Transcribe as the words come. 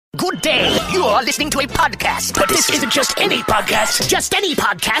good day. You're listening to a podcast. But this isn't just any podcast. Just any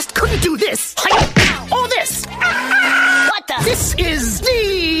podcast couldn't do this. Or this. What the? This is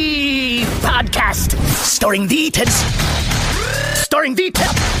the podcast. Starring the Ted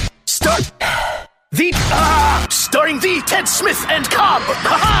Smith and Cobb.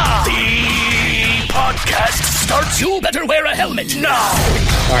 The podcast starts. You better wear a helmet now.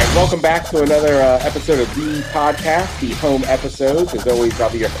 All right, welcome back to another episode of The Podcast, the home episodes. As always,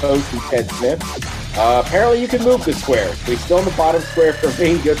 I'll be your host, Ted Smith. Apparently, you can move the square. We're still in the bottom square for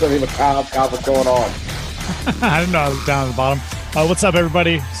me. Good something with Kyle. Kyle, what's going on? I didn't know I was down at the bottom. What's up,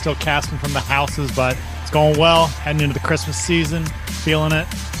 everybody? Still casting from the houses, but it's going well. Heading into the Christmas season, feeling it,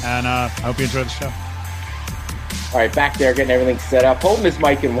 and I hope you enjoy the show. All right, back there, getting everything set up. Holding his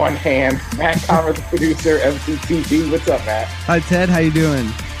mic in one hand. Matt Conner, the producer, MCTV. What's up, Matt? Hi, Ted. How you doing?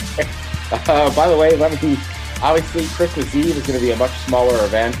 By the way, obviously, Christmas Eve is going to be a much smaller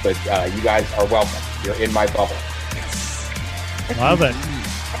event, but you guys are welcome. You're in my bubble. Love it.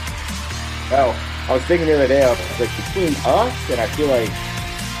 Oh, I was thinking the other day, I was like, between us and I feel like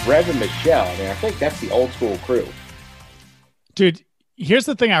Rev and Michelle, I mean, I think that's the old school crew. Dude, here's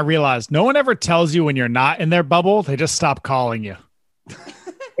the thing I realized. No one ever tells you when you're not in their bubble. They just stop calling you.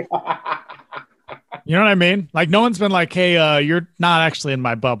 You know what I mean? Like, no one's been like, hey, you're not actually in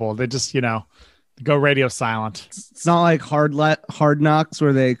my bubble. They just, go radio silent. It's not like hard knocks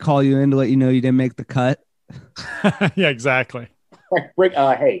where they call you in to let you know you didn't make the cut. Yeah, exactly.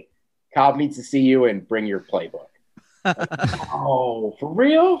 Hey, Cobb needs to see you and bring your playbook. Oh, for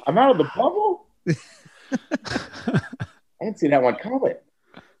real? I'm out of the bubble? I didn't see that one coming.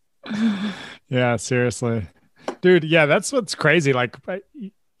 Yeah, seriously. Dude, yeah, that's what's crazy. Like,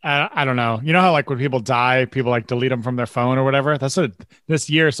 I don't know. You know how, like, when people die, people, like, delete them from their phone or whatever? That's what this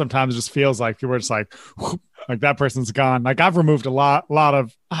year sometimes just feels like. People are just like, whoop, like, that person's gone. Like, I've removed a lot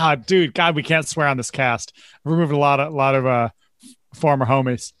of, dude, God, we can't swear on this cast. I've removed a lot of former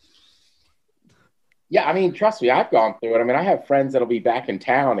homies. Yeah, I mean, trust me, I've gone through it. I mean, I have friends that'll be back in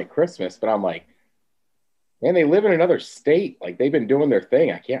town at Christmas, but I'm like, man, they live in another state. Like, they've been doing their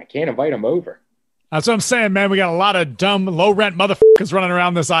thing. I can't invite them over. That's what I'm saying, man. We got a lot of dumb, low-rent motherfuckers running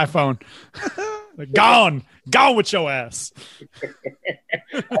around this iPhone. Gone with your ass.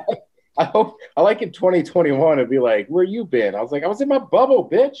 I like in 2021 to be like, where you been? I was like, I was in my bubble,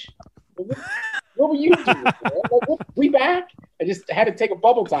 bitch. What were you doing? Like, we back? I just had to take a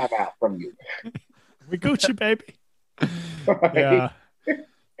bubble time out from you. We Gucci, baby. Right? Yeah.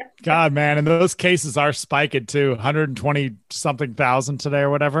 God, man, and those cases are spiking too. 120 something thousand today or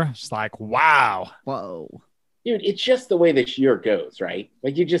whatever. It's like, wow. Whoa. Dude, it's just the way this year goes, right?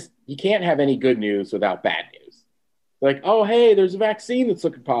 Like, you can't have any good news without bad news. Like, oh, hey, there's a vaccine that's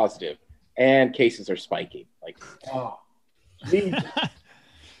looking positive, and cases are spiking. Like, oh, geez.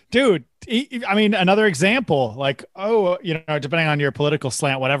 Dude, I mean, another example, like, depending on your political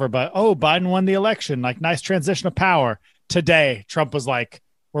slant, whatever, but, Biden won the election, like, nice transition of power. Today, Trump was like,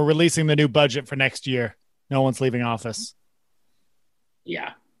 we're releasing the new budget for next year. No one's leaving office.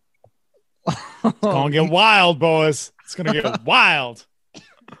 Yeah. It's going to get wild, boys. It's going to get wild.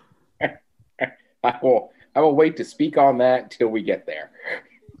 I will wait to speak on that until we get there.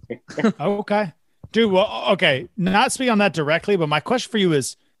 Okay. Dude, well, okay. Not speak on that directly, but my question for you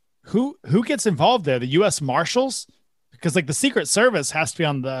is, who gets involved there? The U.S. Marshals? Because, like, the Secret Service has to be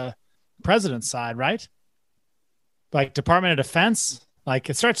on the president's side, right? Like, Department of Defense?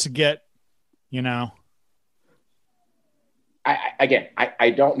 Like, it starts to get, I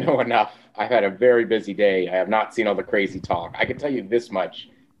don't know enough. I've had a very busy day. I have not seen all the crazy talk. I can tell you this much.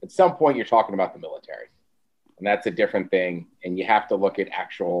 At some point, you're talking about the military. And that's a different thing. And you have to look at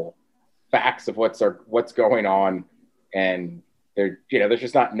actual facts of what's going on. And there's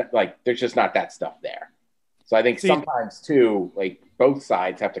just not that stuff there. So I think sometimes too, like, both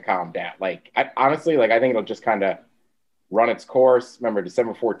sides have to calm down. Like, honestly, I think it'll just kind of run its course. Remember,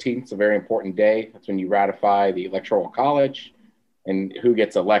 December 14th is a very important day. That's when you ratify the Electoral College and who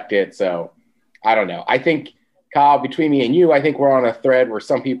gets elected. So I don't know. I think, Kyle, between me and you, I think we're on a thread where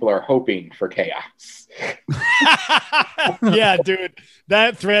some people are hoping for chaos. Yeah, dude,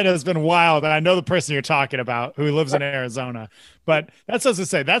 that thread has been wild. And I know the person you're talking about who lives in Arizona, but that's what I was to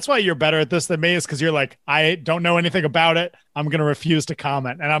say. That's why you're better at this than me, is because you're like, I don't know anything about it. I'm going to refuse to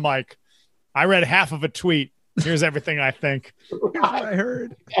comment. And I'm like, I read half of a tweet. Here's everything I think. Here's what I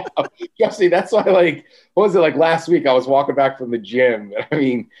heard. Jesse, that's why, like, what was it, like, last week I was walking back from the gym. I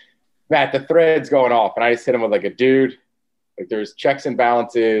mean, Matt, the thread's going off, and I just hit him with, like, a dude. Like, there's checks and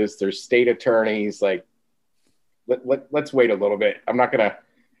balances. There's state attorneys. Like, let's wait a little bit. I'm not going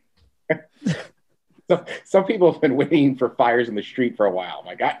to. some people have been waiting for fires in the street for a while. I'm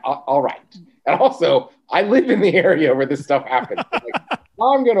like, all right. And also, I live in the area where this stuff happens. So like,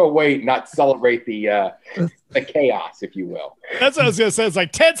 I'm gonna wait, not celebrate the chaos, if you will. That's what I was gonna say. It's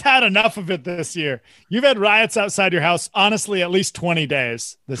like Ted's had enough of it this year. You've had riots outside your house, honestly, at least 20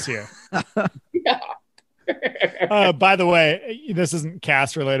 days this year. Yeah. By the way, this isn't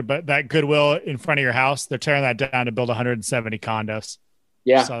cast related, but that Goodwill in front of your house, they're tearing that down to build 170 condos.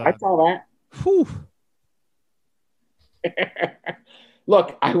 Yeah, So I saw that. Whew.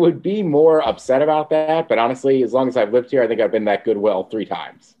 Look, I would be more upset about that, but honestly, as long as I've lived here, I think I've been that Goodwill 3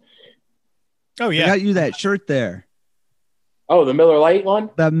 times. Oh I yeah, got you that shirt there. Oh, the Miller Lite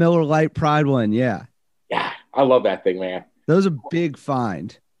one? That Miller Lite Pride one. Yeah. Yeah, I love that thing, man. That was a big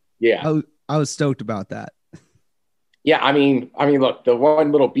find. Yeah. I was stoked about that. Yeah, I mean, look, the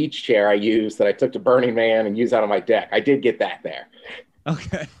one little beach chair I used that I took to Burning Man and used out on my deck, I did get that there.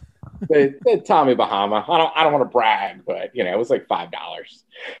 Okay. The Tommy Bahama. I don't want to brag, but it was like $5.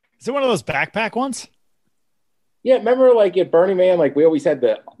 is it one of those backpack ones? Yeah, remember like at Burning Man, like we always had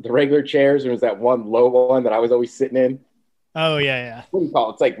the regular chairs, and there was that one low one that I was always sitting in. Oh yeah. What do you call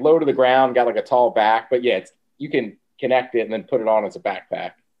it? It's like low to the ground, got like a tall back, but yeah, you can connect it and then put it on as a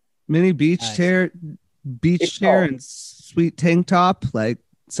backpack. Mini beach Nice. chair, It's chair, cool. and sweet tank top. Like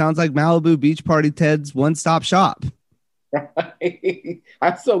sounds like Malibu Beach Party Ted's one-stop shop.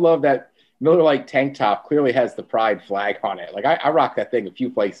 I still love that Miller Lite tank top clearly has the pride flag on it. Like I rock that thing a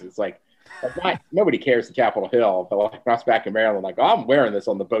few places. Like nobody cares in Capitol Hill, but like, when I was back in Maryland, like, oh, I'm wearing this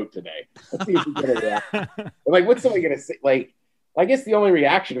on the boat today. Let's see if we get a reaction. Like, what's somebody gonna say? Like, I guess the only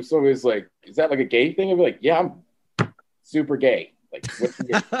reaction if someone was like, "Is that like a gay thing?" I'd be like, "Yeah, I'm super gay." Like, what's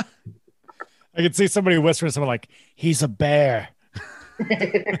the I could see somebody whispering to someone like, "He's a bear."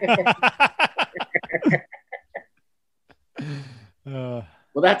 Well,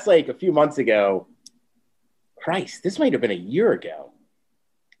 that's like a few months ago. Christ, this might have been a year ago.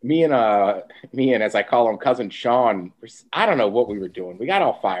 Me and as I call him, cousin Sean, I don't know what we were doing. We got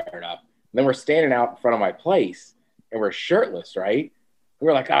all fired up. And then we're standing out in front of my place and we're shirtless, right? We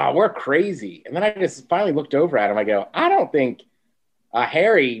were like, oh, we're crazy. And then I just finally looked over at him. I go, I don't think a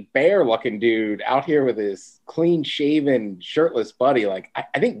hairy bear looking dude out here with his clean shaven, shirtless buddy. Like,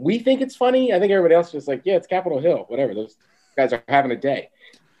 I think we think it's funny. I think everybody else is like, yeah, it's Capitol Hill, whatever. Those guys are having a day.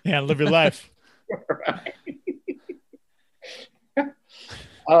 Yeah, live your life. Right.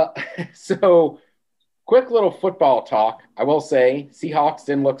 So quick little football talk. I will say Seahawks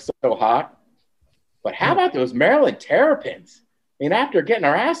didn't look so hot, but how about those Maryland Terrapins? I mean, after getting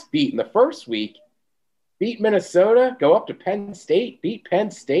our ass beat in the first week, beat Minnesota, go up to Penn State, beat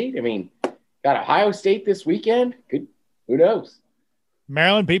Penn State. I mean, got Ohio State this weekend. Who knows?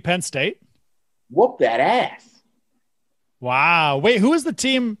 Maryland beat Penn State. Whoop that ass. Wow. Wait, who was the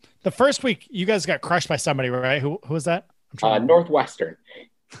team the first week? You guys got crushed by somebody, right? Who was that? I'm trying to Northwestern.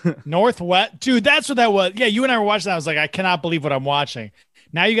 Northwest. Dude, that's what that was. Yeah, you and I were watching that. I was like, I cannot believe what I'm watching.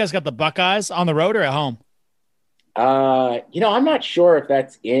 Now you guys got the Buckeyes on the road or at home? I'm not sure if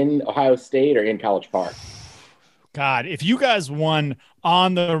that's in Ohio State or in College Park. God, if you guys won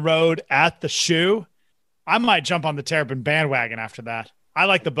on the road at the Shoe, I might jump on the Terrapin bandwagon after that. I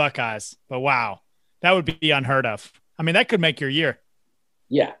like the Buckeyes, but wow, that would be unheard of. I mean, that could make your year.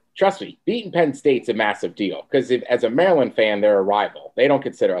 Yeah, trust me, beating Penn State's a massive deal because as a Maryland fan, they're a rival. They don't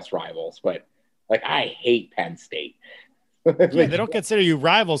consider us rivals, but like I hate Penn State. Yeah, they don't consider you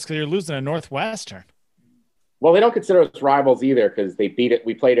rivals because you're losing to Northwestern. Well, they don't consider us rivals either because they beat it.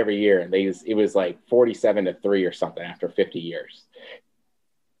 We played every year, and it was like 47-3 or something after 50 years.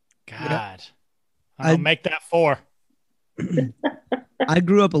 God, I'll make that 4. I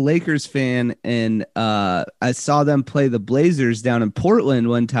grew up a Lakers fan, and I saw them play the Blazers down in Portland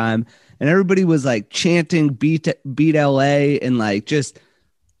one time, and everybody was like chanting beat LA and like just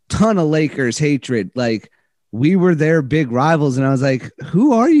ton of Lakers hatred. Like we were their big rivals, and I was like,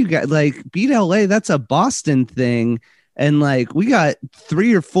 who are you guys? Like beat LA, that's a Boston thing. And like we got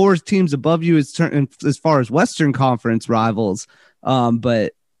 3 or 4 teams above you as far as Western Conference rivals.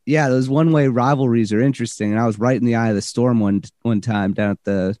 But yeah, those one-way rivalries are interesting. And I was right in the eye of the storm one time down at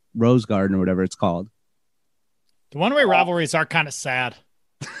the Rose Garden or whatever it's called. The one-way rivalries are kind of sad.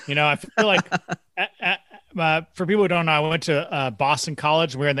 I feel like for people who don't know, I went to Boston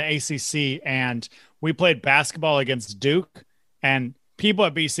College. We were in the ACC, and we played basketball against Duke. And people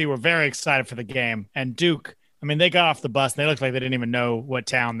at BC were very excited for the game. And Duke, I mean, they got off the bus, and they looked like they didn't even know what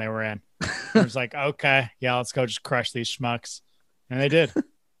town they were in. It was like, okay, yeah, let's go just crush these schmucks. And they did.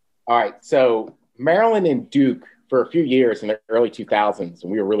 All right, so Maryland and Duke for a few years in the early 2000s,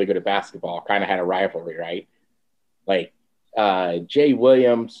 when we were really good at basketball, kind of had a rivalry, right? Like Jay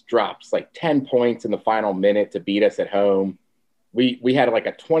Williams drops like 10 points in the final minute to beat us at home. We had like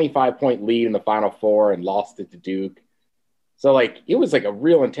a 25-point lead in the Final Four and lost it to Duke. So like it was like a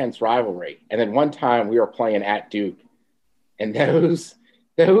real intense rivalry. And then one time we were playing at Duke, and those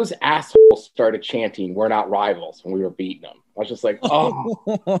assholes started chanting, "We're not rivals," when we were beating them. I was just like,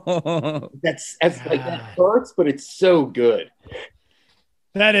 oh, that's like that hurts, but it's so good.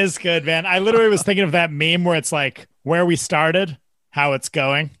 That is good, man. I literally was thinking of that meme where it's like where we started, how it's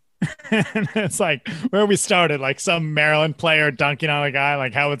going. And it's like where we started, like some Maryland player dunking on a guy,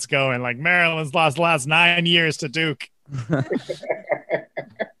 like how it's going. Like Maryland's lost the last 9 years to Duke.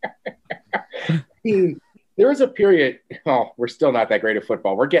 There was a period. Oh, we're still not that great at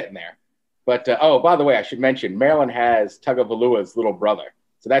football. We're getting there. But, by the way, I should mention Maryland has Tagovailoa's little brother.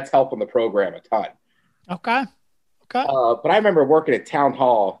 So that's helping the program a ton. Okay. But I remember working at Town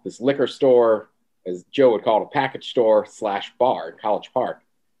Hall, this liquor store, as Joe would call it, a package store / bar in College Park.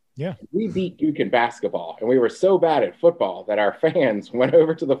 Yeah. We beat Duke in basketball, and we were so bad at football that our fans went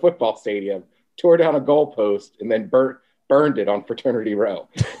over to the football stadium, tore down a goalpost, and then burned it on Fraternity Row.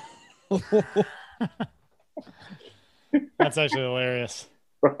 That's actually hilarious.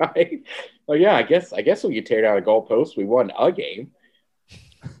 Right? Well, yeah, I guess we could tear down a goalpost. We won a game.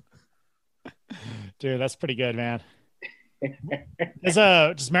 Dude, that's pretty good, man.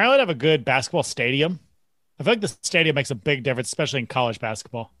 Does Maryland have a good basketball stadium? I feel like the stadium makes a big difference, especially in college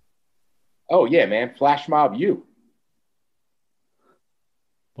basketball. Oh, yeah, man. Flash Mob U.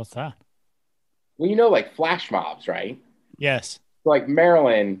 What's that? Well, you know, like flash mobs, right? Yes. Like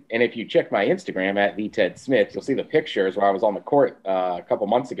Maryland, and if you check my Instagram at @TheTedSmith, you'll see the pictures where I was on the court a couple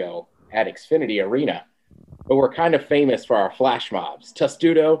months ago at Xfinity Arena. But we're kind of famous for our flash mobs.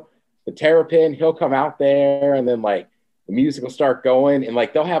 Testudo, the Terrapin, he'll come out there, and then like the music will start going, and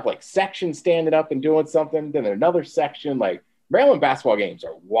like they'll have like sections standing up and doing something, then another section. Like Maryland basketball games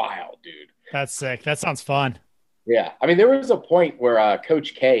are wild, dude. That's sick. That sounds fun. Yeah. I mean, there was a point where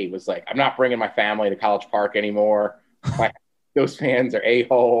Coach K was like, "I'm not bringing my family to College Park anymore. Like, those fans are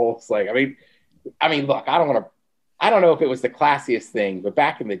a-holes." Like, I mean, look, I don't know if it was the classiest thing, but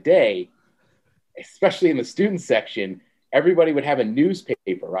back in the day, especially in the student section, everybody would have a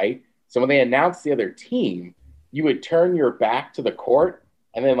newspaper, right? So when they announced the other team, you would turn your back to the court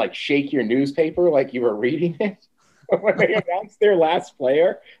and then like shake your newspaper like you were reading it. When they announced their last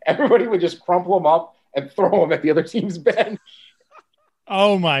player, everybody would just crumple them up and throw them at the other team's bench.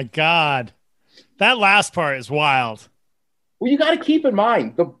 Oh my God. That last part is wild. Well, you got to keep in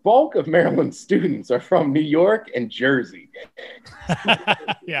mind, the bulk of Maryland students are from New York and Jersey.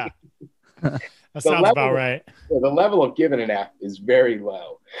 Yeah. That sounds about right. The level of giving an F is very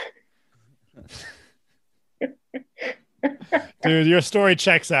low. Dude, your story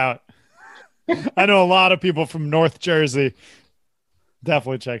checks out. I know a lot of people from North Jersey.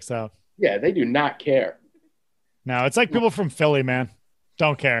 Definitely checks out. Yeah, they do not care. No, it's like people from Philly, man.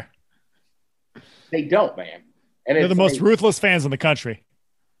 Don't care. They don't, man. And they're the most ruthless fans in the country.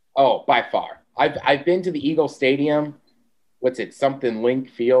 Oh, by far. I've been to the Eagle Stadium. What's it? Something Link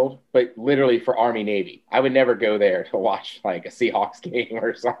Field, but literally for Army Navy. I would never go there to watch like a Seahawks game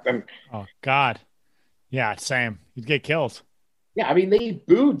or something. Oh God. Yeah, same. You'd get killed. Yeah, I mean they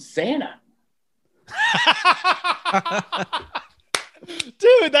booed Santa.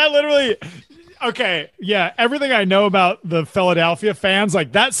 Dude, that literally okay. Yeah, everything I know about the Philadelphia fans,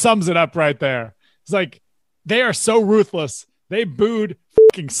 like that sums it up right there. It's like they are so ruthless. They booed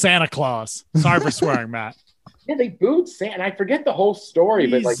fucking Santa Claus. Sorry for swearing, Matt. Yeah, they booed Santa. I forget the whole story,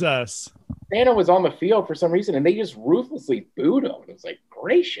 but like Santa was on the field for some reason, and they just ruthlessly booed him. It was like,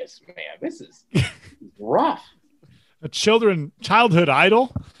 gracious, man, this is rough. A childhood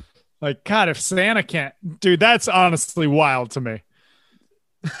idol? Like, God, if Santa can't... Dude, that's honestly wild to me.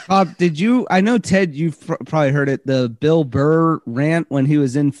 Did you... I know, Ted, you've probably heard it, the Bill Burr rant when he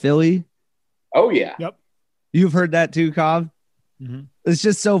was in Philly. Oh, yeah. Yep. You've heard that too, Cobb? Mm-hmm. It's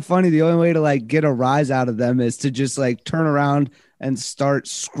just so funny. The only way to like get a rise out of them is to just like turn around and start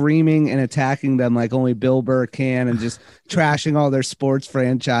screaming and attacking them like only Bill Burr can and just trashing all their sports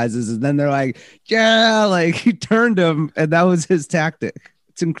franchises. And then they're like, yeah, like he turned them and that was his tactic.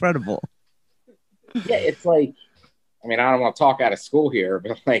 It's incredible. Yeah, it's like, I mean, I don't want to talk out of school here,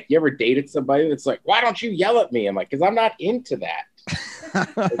 but like, you ever dated somebody that's like, why don't you yell at me? I'm like, because I'm not into that.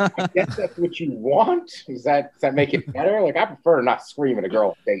 I guess that's what you want. Does that make it better? Like, I prefer to not scream at a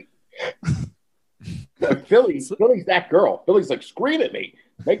girl date. Philly's that girl. Philly's like, scream at me,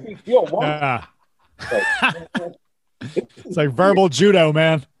 make me feel wanted. It's like verbal judo,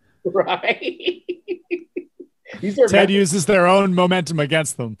 man. Right. Ted uses their own momentum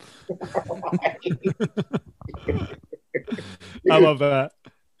against them. I love that.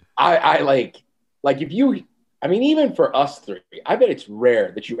 I like if you, I mean, even for us three, I bet it's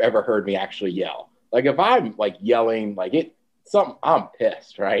rare that you ever heard me actually yell. Like if I'm like yelling, I'm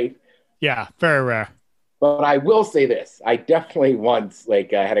pissed, right? Yeah, very rare. But I will say this. I definitely once I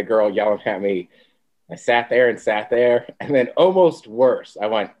had a girl yelling at me. I sat there, and then almost worse. I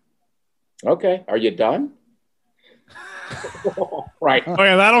went, okay, are you done? Right. Oh,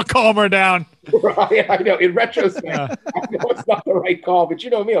 yeah, that'll calm her down. Right. I know. In retrospect, I know it's not the right call, but you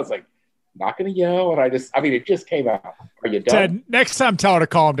know me. I was like, not going to yell. And it just came out. Are you done? Ted, next time tell her to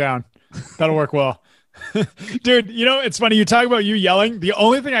calm down. That'll work well. Dude, it's funny. You talk about you yelling. The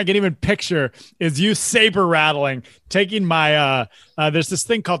only thing I can even picture is you saber rattling, taking my, there's this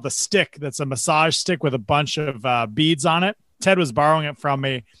thing called the stick. That's a massage stick with a bunch of beads on it. Ted was borrowing it from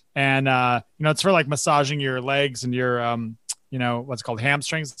me. And, it's for like massaging your legs and your, what's called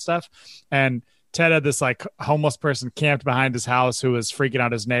hamstrings and stuff. And Ted had this like homeless person camped behind his house who was freaking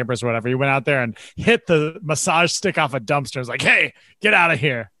out his neighbors or whatever. He went out there and hit the massage stick off a dumpster. It was like, hey, get out of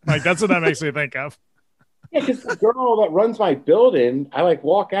here. Like, that's what that makes me think of. Yeah, because the girl that runs my building, I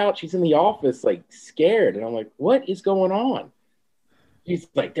walk out, she's in the office scared. And I'm like, what is going on? She's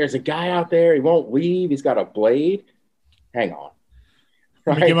like, there's a guy out there. He won't leave. He's got a blade. Hang on.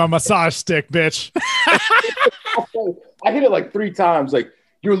 Right? Give him a massage stick, bitch. I hit it 3 times.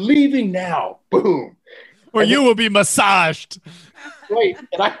 You're leaving now. Boom. Or you will be massaged. Right.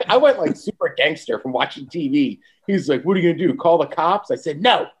 And I went super gangster from watching TV. He's like, what are you going to do? Call the cops? I said,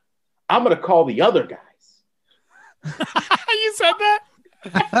 no, I'm going to call the other guys. You said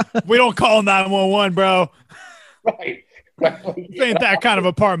that? We don't call 911, bro. Right. This ain't that kind of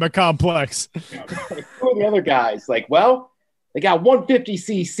apartment complex. Who are the other guys? Well, they got 150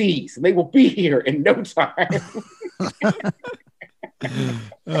 cc's and they will be here in no time.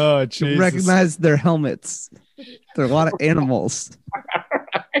 Oh, Jesus. Recognize their helmets. There are a lot of animals.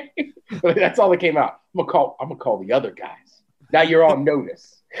 Right. That's all that came out. I'm gonna call the other guys. Now you're on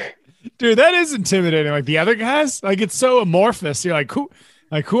notice. Dude, that is intimidating. The other guys, it's so amorphous. You're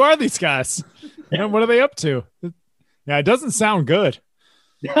who are these guys? What are they up to? Yeah, it doesn't sound good.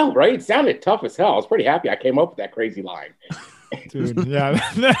 No, right? It sounded tough as hell. I was pretty happy I came up with that crazy line. Dude, yeah,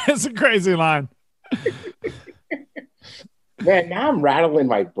 that is a crazy line. Man, now I'm rattling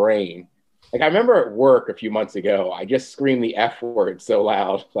my brain. I remember at work a few months ago, I just screamed the F word so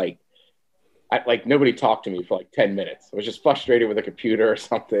loud, nobody talked to me for 10 minutes. I was just frustrated with a computer or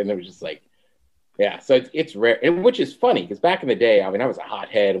something. It was just yeah. So it's rare, which is funny because back in the day, I was a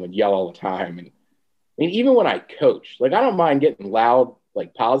hothead and would yell all the time. And even when I coach, I don't mind getting loud,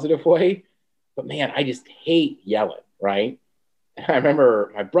 positive way, but man, I just hate yelling. Right. And I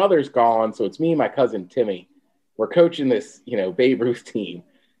remember my brother's gone. So it's me and my cousin, Timmy. We're coaching this, Babe Ruth team.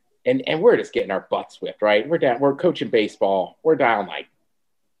 And we're just getting our butts whipped. Right. We're coaching baseball. We're down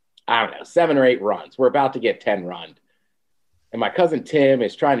 7 or 8 runs. We're about to get 10 run. And my cousin Tim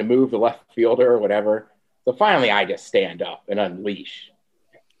is trying to move the left fielder or whatever. So finally I just stand up and unleash.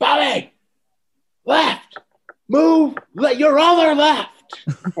 Bobby, left, move, your other left.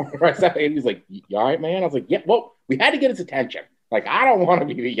 And he's like, you all right, man? I was like, yeah, well, we had to get his attention. I don't want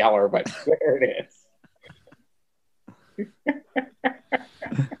to be the yeller, but there it is.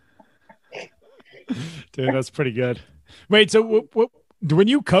 Dude, that's pretty good. Wait, so when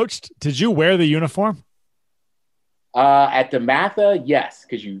you coached, did you wear the uniform? At DeMatha, yes,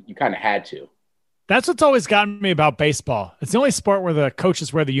 because you kind of had to. That's what's always gotten me about baseball. It's the only sport where the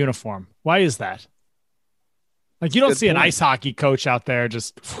coaches wear the uniform. Why is that? You don't see an ice hockey coach out there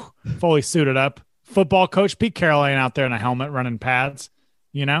just fully suited up. Football coach, Pete Carroll ain't out there in a helmet running pads,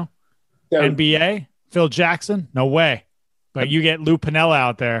 So, NBA, Phil Jackson, no way. But you get Lou Piniella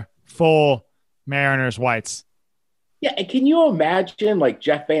out there, full Mariners whites. Yeah, and can you imagine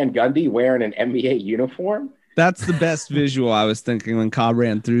Jeff Van Gundy wearing an NBA uniform? That's the best visual I was thinking when Cobb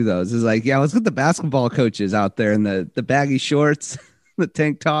ran through those. Is let's get the basketball coaches out there in the baggy shorts, the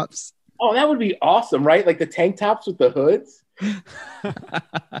tank tops. Oh, that would be awesome, right? The tank tops with the hoods.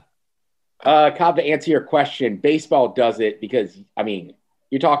 Cobb, to answer your question, baseball does it because,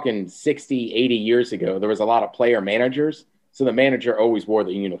 you're talking 60, 80 years ago. There was a lot of player managers. So the manager always wore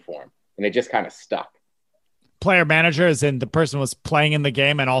the uniform and it just kind of stuck. Player manager as in the person was playing in the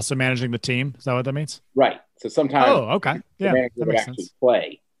game and also managing the team. Is that what that means? Right. So sometimes okay. Yeah, the manager would actually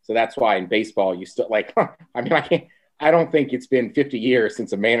play. So that's why in baseball you still I don't think it's been 50 years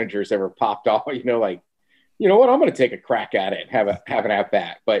since a manager's ever popped off, you know what, I'm going to take a crack at it and have an at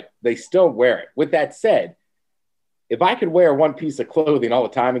bat, but they still wear it. With that said, if I could wear one piece of clothing all the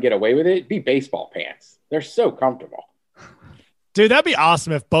time and get away with it, it'd be baseball pants. They're so comfortable. Dude, that'd be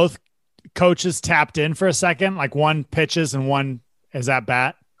awesome if both coaches tapped in for a second, like one pitches and one is at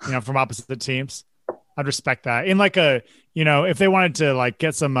bat, from opposite teams. I'd respect that. In like a, if they wanted to like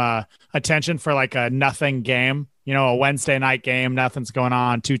get some attention for like a nothing game, a Wednesday night game, nothing's going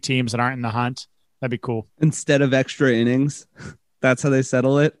on, two teams that aren't in the hunt. That'd be cool. Instead of extra innings, that's how they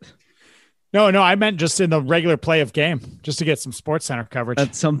settle it. No, I meant just in the regular play of game, just to get some Sports Center coverage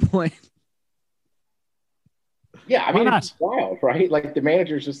at some point. Yeah, I mean, it's wild, right? Like the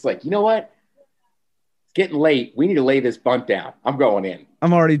manager's just like, you know what? It's getting late. We need to lay this bunt down. I'm going in.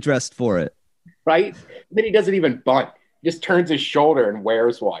 I'm already dressed for it. Right? Then he doesn't even bunt. He just turns his shoulder and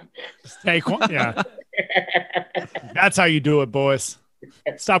wears one. Take one. Yeah. That's how you do it, boys.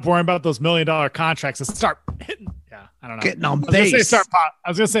 Stop worrying about those $1 million contracts and start hitting. Yeah, I don't know. Getting on base. I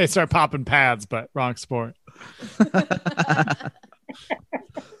was gonna say start popping pads, but wrong sport.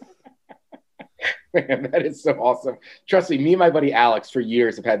 Man, that is so awesome. Trust me, me and my buddy Alex for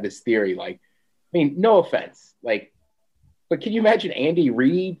years have had this theory. Like, I mean, no offense, like, but can you imagine Andy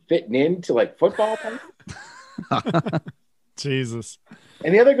Reid fitting into like football? Jesus.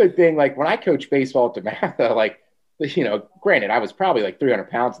 And the other good thing, like when I coached baseball at DeMatha, like, granted, I was probably like 300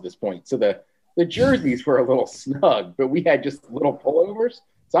 pounds at this point. So the jerseys were a little snug, but we had just little pullovers.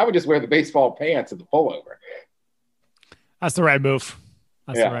 So I would just wear the baseball pants and the pullover. That's the right move.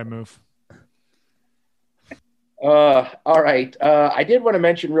 The right move. All right. I did want to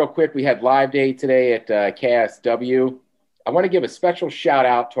mention real quick, we had live day today at KSW. I want to give a special shout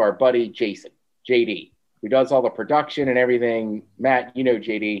out to our buddy Jason, JD, who does all the production and everything. Matt,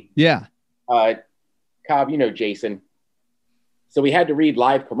 JD. Yeah. Cobb, Jason. So we had to read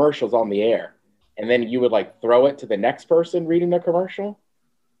live commercials on the air, and then you would like throw it to the next person reading the commercial.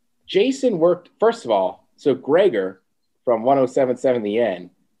 Jason worked, first of all, so Gregor from 107.7 The End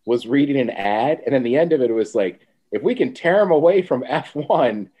was reading an ad, and then the end of it was like, if we can tear him away from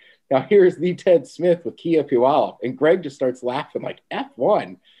F1, now here's the Ted Smith with Kia Puyallup. And Greg just starts laughing like,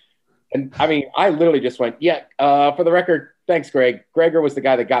 F1? And I mean, I literally just went, yeah, for the record, thanks, Greg. Gregor was the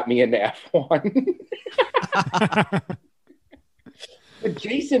guy that got me into F1. But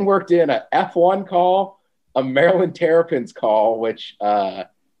Jason worked in a F1 call, a Maryland Terrapins call, which,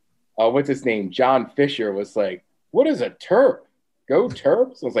 what's his name? John Fisher was like, what is a Terp? Go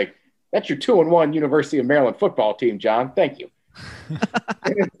Terps? I was like, that's your 2-1 University of Maryland football team, John. Thank you.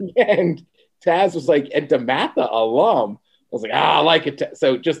 And Taz was like, and DeMatha alum. I was like, I like it.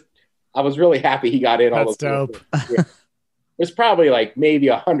 So just, I was really happy he got in. That's all those dope. There's probably like maybe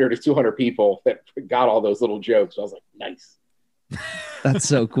 100 or 200 people that got all those little jokes. So I was like, nice. That's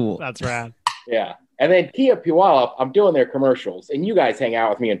so cool. That's rad. Yeah. And then Kia Puyallup, I'm doing their commercials, and you guys hang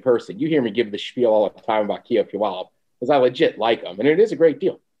out with me in person. You hear me give the spiel all the time about Kia Puyallup because I legit like them, and it is a great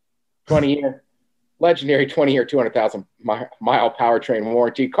deal. 20-year, legendary 20-year, 200,000 mile powertrain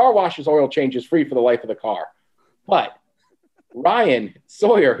warranty. Car washes, oil changes, free for the life of the car. But Ryan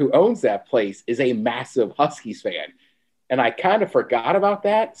Sawyer, who owns that place, is a massive Huskies fan. And I kind of forgot about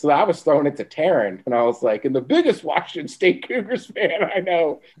that. So I was throwing it to Taryn, and I was like, and the biggest Washington State Cougars fan I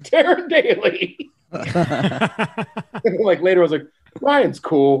know, Taryn Daly. Like later I was like, Ryan's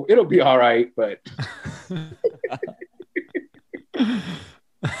cool. It'll be all right. But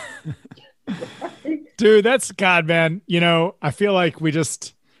dude, that's God, man. I feel like we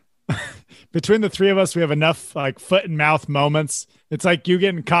just between the three of us, we have enough like foot and mouth moments. It's like you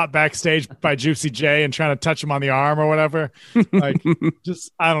getting caught backstage by Juicy J and trying to touch him on the arm or whatever. Like,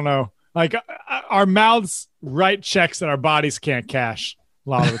 just, I don't know. Like our mouths write checks that our bodies can't cash a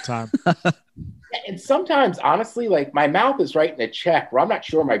lot of the time. And sometimes, honestly, like my mouth is writing a check where I'm not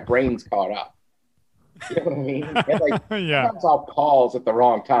sure my brain's caught up. You know what I mean? And like, yeah. Sometimes I'll pause at the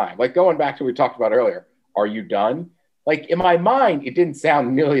wrong time. Like going back to what we talked about earlier. Are you done? Like in my mind, it didn't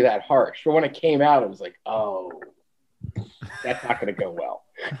sound nearly that harsh. But when it came out, it was like, oh, that's not going to go well.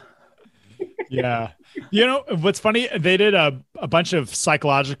 Yeah. What's funny? They did a bunch of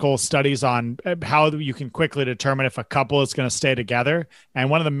psychological studies on how you can quickly determine if a couple is going to stay together. And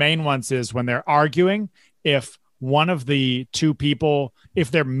one of the main ones is when they're arguing, if one of the two people,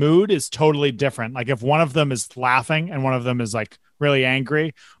 if their mood is totally different, like if one of them is laughing and one of them is like really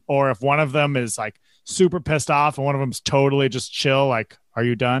angry, or if one of them is like super pissed off and one of them's totally just chill, like, are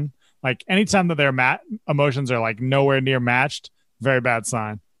you done? Like anytime that their emotions are like nowhere near matched, very bad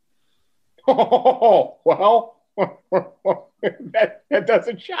sign. Oh, well, that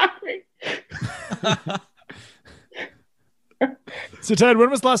doesn't shock me. So Ted, when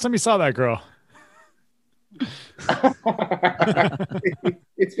was the last time you saw that girl?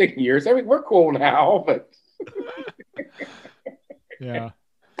 It's been years. I mean, we're cool now, but yeah.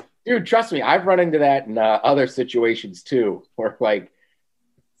 Dude, trust me, I've run into that in other situations too, where like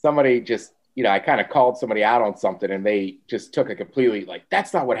somebody just, I kind of called somebody out on something and they just took it completely like,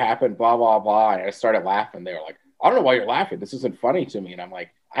 that's not what happened, blah, blah, blah. And I started laughing. They were like, I don't know why you're laughing. This isn't funny to me. And I'm like,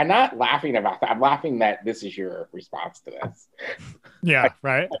 I'm not laughing about that. I'm laughing that this is your response to this. Yeah,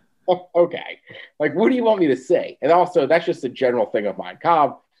 right. Okay. Like, what do you want me to say? And also, that's just a general thing of mine.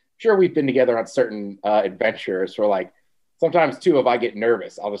 Cobb, sure, we've been together on certain adventures where, like, sometimes, too, if I get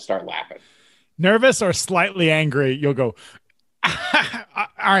nervous, I'll just start laughing. Nervous or slightly angry, you'll go, all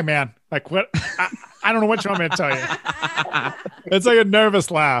right, man. Like, what? I don't know what you want me to tell you. It's like a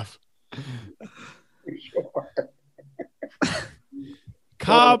nervous laugh. Sure.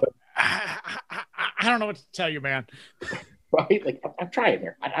 Cobb, I don't know what to tell you, man. Right? Like, I'm trying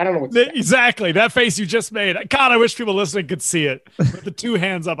here. I don't know what to say. Exactly. That face you just made. God, I wish people listening could see it. With the two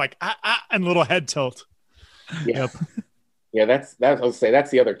hands up, like, and a little head tilt. Yeah. Yep. Yeah, I'll say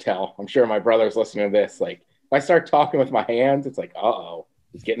that's the other tell. I'm sure my brother's listening to this. Like, if I start talking with my hands, it's like, uh-oh,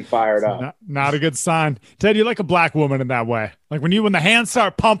 it's getting fired up. Not a good sign. Ted, you're like a black woman in that way. Like when the hands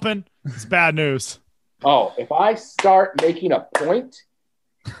start pumping, it's bad news. Oh, if I start making a point,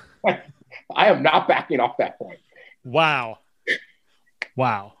 I am not backing off that point. Wow.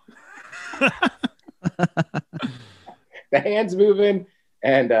 The hands moving,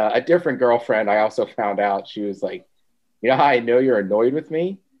 and a different girlfriend, I also found out, she was like, you know how I know you're annoyed with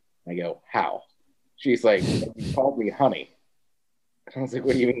me? I go, how? She's like, you called me honey. I was like,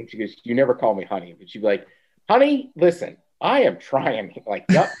 what do you mean? She goes, you never call me honey. But she'd be like, honey, listen, I am trying. Like,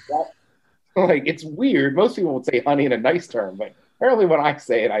 yep. Like, it's weird. Most people would say honey in a nice term, but apparently when I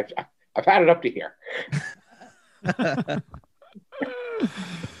say it, I've had it up to here.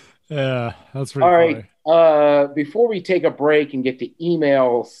 Yeah, that's pretty funny. Before we take a break and get to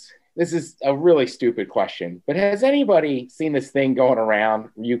emails, this is a really stupid question, but has anybody seen this thing going around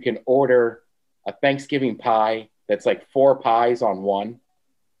where you can order a Thanksgiving pie that's like 4 pies on one?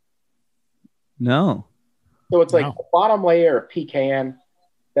 No. So it's like a bottom layer of pecan,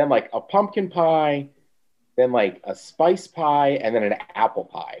 then like a pumpkin pie, then like a spice pie, and then an apple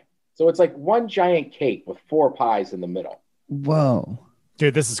pie. So it's like one giant cake with 4 pies in the middle. Whoa.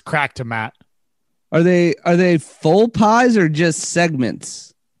 Dude, this is crack to Matt. Are they full pies or just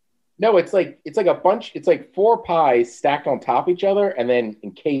segments? No, it's like a bunch. It's like 4 pies stacked on top of each other and then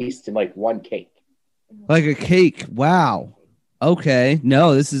encased in like one cake. Like a cake. Wow. Okay.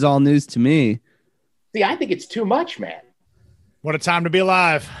 No, this is all news to me. See, I think it's too much, man. What a time to be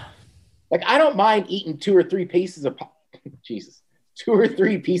alive. Like, I don't mind eating 2 or 3 pieces of pie. Jesus. 2 or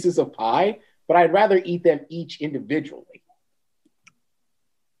 3 pieces of pie, but I'd rather eat them each individually.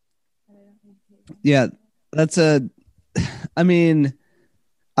 Yeah, I mean,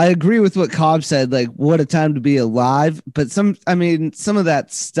 I agree with what Cobb said, like, what a time to be alive. But some of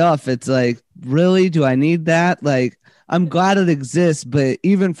that stuff, it's like, really, do I need that? Like, I'm glad it exists, but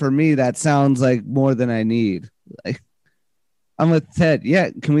even for me, that sounds like more than I need. Like, I'm with Ted. Yeah,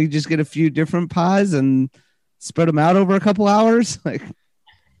 can we just get a few different pies and spread them out over a couple hours? Like,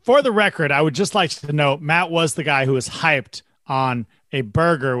 for the record, I would just like to note Matt was the guy who was hyped on a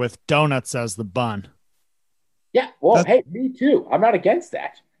burger with donuts as the bun. Yeah, well, hey, me too. I'm not against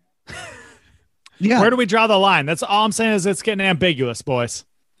that. Yeah. Where do we draw the line? That's all I'm saying is it's getting ambiguous, boys.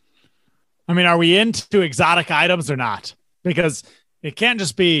 I mean, are we into exotic items or not? Because it can't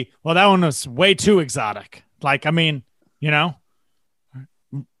just be, well, that one was way too exotic. Like, I mean, you know?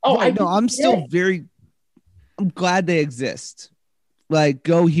 Oh, I know. I'm glad they exist. Like,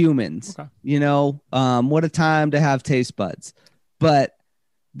 go humans. Okay. You know, what a time to have taste buds. But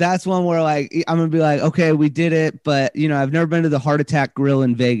that's one where, like, I'm gonna be like, okay, we did it, but you know, I've never been to the Heart Attack Grill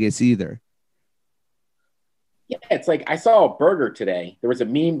in Vegas either. Yeah, it's like I saw a burger today. There was a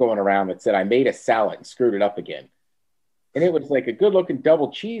meme going around that said I made a salad and screwed it up again, and it was like a good-looking double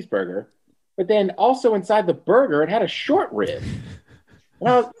cheeseburger, but then also inside the burger it had a short rib. And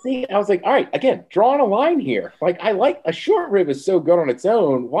I was like, all right, again, drawing a line here. Like, I like a short rib is so good on its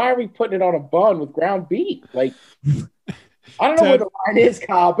own. Why are we putting it on a bun with ground beef? Like, I don't know where the line is,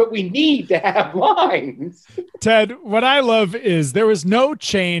 Kyle, but we need to have lines. Ted, what I love is there was no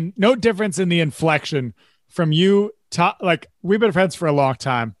difference in the inflection from you. Like, we've been friends for a long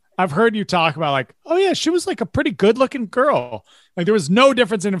time. I've heard you talk about, like, oh yeah, she was like a pretty good looking girl. Like, there was no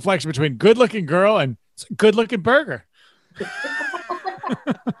difference in inflection between good looking girl and good looking burger.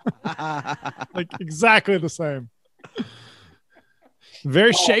 Like, exactly the same.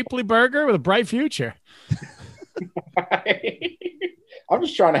 Very shapely burger with a bright future. I'm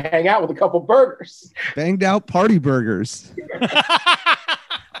just trying to hang out with a couple burgers. Banged out party burgers.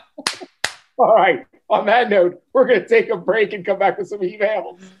 All right. On that note, we're going to take a break and come back with some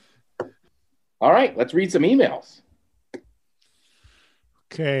emails. All right. Let's read some emails.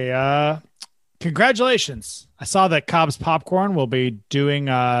 Okay. Congratulations. I saw that Cobb's Popcorn will be doing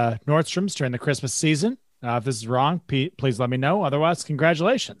Nordstrom's during the Christmas season. If this is wrong, please let me know. Otherwise,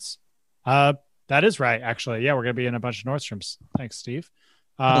 congratulations. That is right, actually. Yeah, we're going to be in a bunch of Nordstrom's. Thanks, Steve.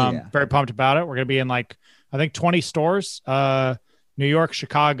 Very pumped about it. We're going to be in I think 20 stores, New York,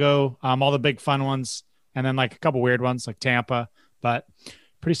 Chicago, all the big fun ones, and then a couple weird ones like Tampa, but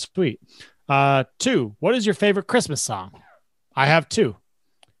pretty sweet. 2, what is your favorite Christmas song? I have 2.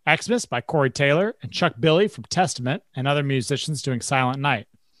 Xmas by Corey Taylor and Chuck Billy from Testament and other musicians doing Silent Night.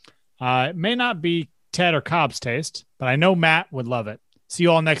 It may not be Ted or Cobb's taste, but I know Matt would love it. See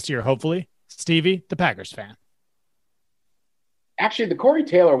you all next year, hopefully. Stevie, the Packers fan. Actually, the Corey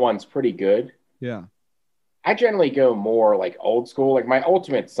Taylor one's pretty good. Yeah. I generally go more old school. My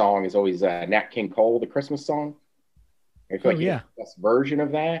ultimate song is always Nat King Cole, the Christmas song. I feel the best version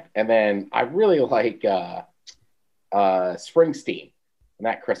of that. And then I really like Springsteen and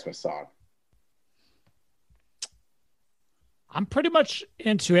that Christmas song. I'm pretty much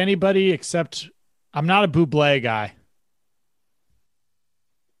into anybody except I'm not a Bublé guy.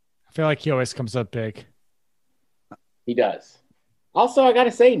 I feel like he always comes up big. He does. Also, I got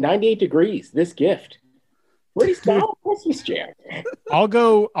to say, 98 Degrees, This Gift. Pretty style Christmas jam.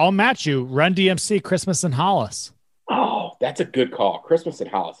 I'll match you. Run DMC, Christmas in Hollis. Oh, that's a good call. Christmas in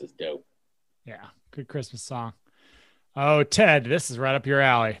Hollis is dope. Yeah, good Christmas song. Oh, Ted, this is right up your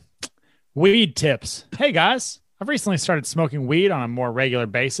alley. Weed tips. Hey, guys, I've recently started smoking weed on a more regular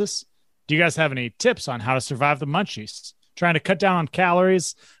basis. Do you guys have any tips on how to survive the munchies? Trying to cut down on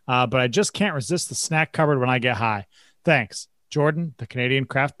calories, but I just can't resist the snack cupboard when I get high. Thanks. Jordan, the Canadian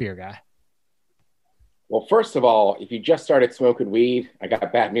craft beer guy. Well, first of all, if you just started smoking weed, I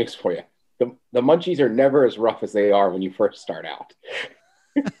got bad news for you. The munchies are never as rough as they are when you first start out.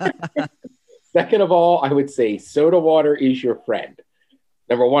 Second of all, I would say soda water is your friend.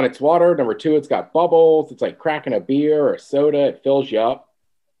 Number 1, it's water. Number 2, it's got bubbles. It's like cracking a beer or a soda. It fills you up.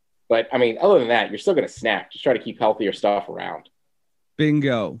 But, other than that, you're still going to snack. Just try to keep healthier stuff around.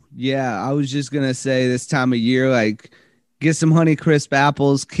 Bingo. Yeah, I was just going to say this time of year, get some Honeycrisp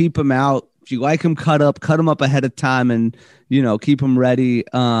apples, keep them out. If you like them, cut them up ahead of time and, keep them ready.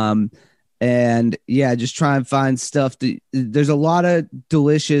 And yeah, just try and find stuff there's a lot of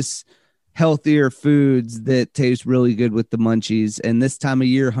delicious, healthier foods that taste really good with the munchies. And this time of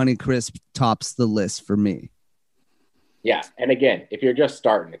year, Honeycrisp tops the list for me. Yeah. And again, if you're just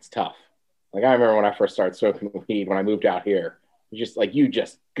starting, it's tough. I remember when I first started smoking weed, when I moved out here, it's just you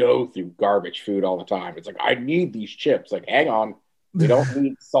just go through garbage food all the time. It's I need these chips. Hang on. We don't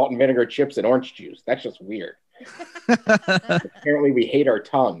need salt and vinegar chips and orange juice. That's just weird. Apparently we hate our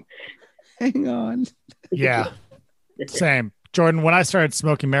tongue. Hang on. Yeah. Same. Jordan, when I started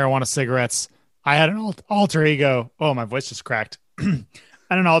smoking marijuana cigarettes, I had an alter ego. Oh, my voice just cracked. I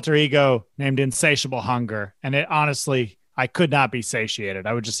had an alter ego named Insatiable Hunger. And it honestly, I could not be satiated.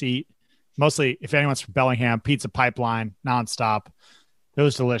 I would just eat, mostly, if anyone's from Bellingham, Pizza Pipeline, nonstop. It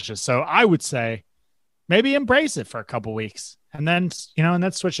was delicious. So I would say maybe embrace it for a couple weeks and then, and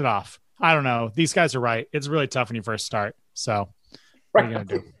then switch it off. I don't know. These guys are right. It's really tough when you first start. So what are you going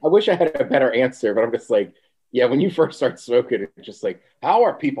to do? I wish I had a better answer, but I'm just yeah, when you first start smoking, it's just how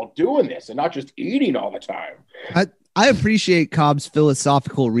are people doing this and not just eating all the time? I appreciate Cobb's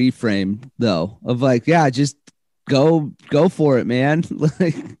philosophical reframe though, of just go for it, man. Go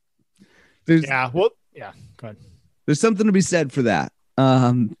ahead. There's something to be said for that.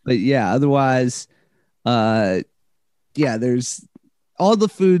 But yeah, otherwise, there's all the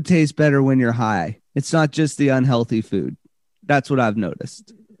food tastes better when you're high. It's not just the unhealthy food. That's what I've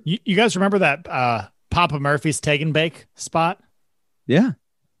noticed. You guys remember that Papa Murphy's Take and Bake spot? Yeah.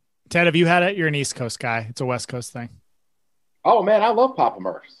 Ted, have you had it? You're an East Coast guy. It's a West Coast thing. Oh man, I love Papa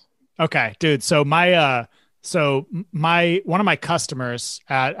Murph's. Okay, dude. So one of my customers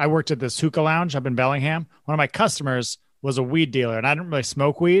I worked at this hookah lounge up in Bellingham. One of my customers was a weed dealer, and I didn't really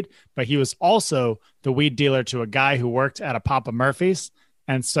smoke weed, but he was also the weed dealer to a guy who worked at a Papa Murphy's.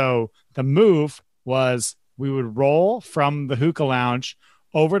 And so the move was we would roll from the hookah lounge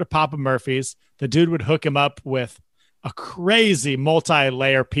over to Papa Murphy's. The dude would hook him up with a crazy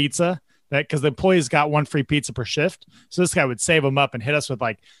multi-layer pizza because the employees got one free pizza per shift. So this guy would save them up and hit us with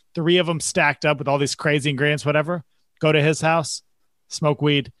 3 of them stacked up with all these crazy ingredients, whatever. Go to his house, smoke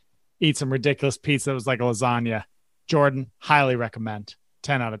weed, eat some ridiculous pizza that was like a lasagna. Jordan, highly recommend.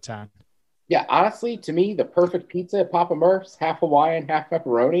 10 out of 10. Yeah, honestly, to me, the perfect pizza at Papa Murph's, half Hawaiian, half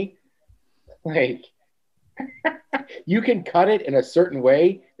pepperoni. You can cut it in a certain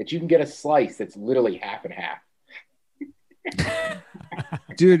way that you can get a slice that's literally half and half.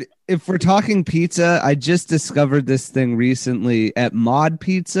 Dude, if we're talking pizza, I just discovered this thing recently at Mod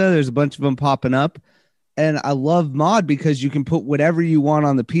Pizza. There's a bunch of them popping up. And I love Mod because you can put whatever you want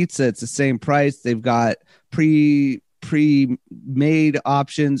on the pizza. It's the same price. They've got pre-made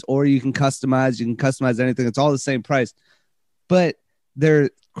options, or you can customize. You can customize anything. It's all the same price. But their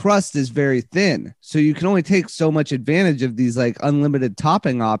crust is very thin. So you can only take so much advantage of these like unlimited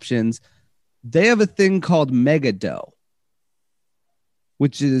topping options. They have a thing called Mega Dough,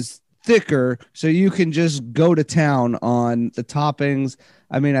 which is thicker, so you can just go to town on the toppings.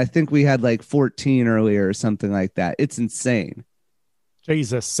 I mean, I think we had like 14 earlier or something like that. It's insane.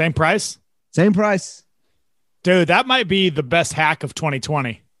 Jesus. Same price? Same price. Dude, that might be the best hack of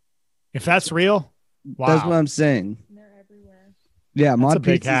 2020. If that's real, wow. That's what I'm saying. They're everywhere. Yeah, a Mod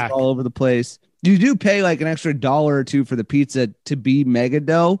big Pizza's hack. all over the place. You do pay like an extra $1 or $2 for the pizza to be Mega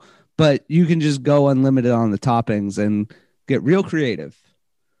Dough, but you can just go unlimited on the toppings and get real creative.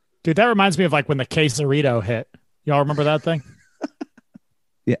 Dude, that reminds me of like when the quesarito hit. Y'all remember that thing?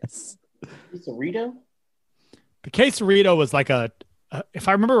 Yes. Quesarito? The quesarito was like if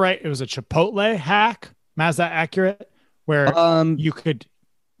I remember right, it was a Chipotle hack. Matt, is that accurate? Where you could,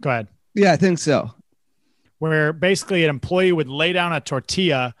 go ahead. Yeah, I think so. Where basically an employee would lay down a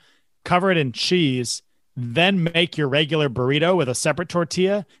tortilla, cover it in cheese, then make your regular burrito with a separate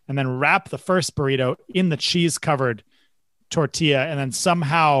tortilla, and then wrap the first burrito in the cheese-covered tortilla, and then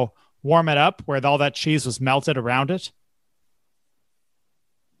somehow warm it up where all that cheese was melted around it.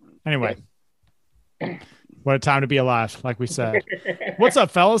 Anyway, what a time to be alive, like we said. What's up,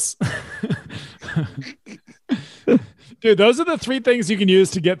 fellas? Dude, those are the three things you can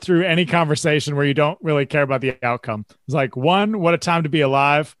use to get through any conversation where you don't really care about the outcome. It's like 1, what a time to be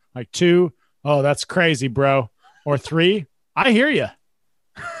alive. Like 2, oh, that's crazy, bro. Or 3, I hear you.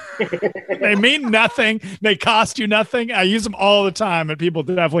 They mean nothing. They cost you nothing. I use them all the time, and people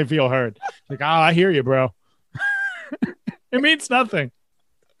definitely feel heard. Like, oh, I hear you, bro. It means nothing.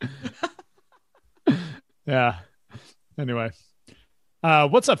 Yeah. Anyway,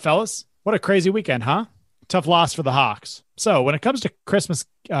 what's up, fellas? What a crazy weekend, huh? Tough loss for the Hawks. So when it comes to Christmas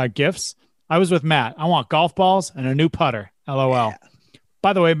gifts, I was with Matt. I want golf balls and a new putter. LOL. Yeah.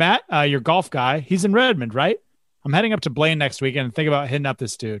 By the way, Matt, your golf guy, he's in Redmond, right? I'm heading up to Blaine next weekend and think about hitting up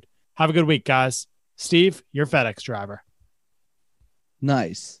this dude. Have a good week, guys. Steve, your FedEx driver.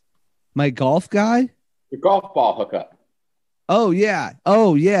 Nice. My golf guy? Your golf ball hookup. Oh, yeah.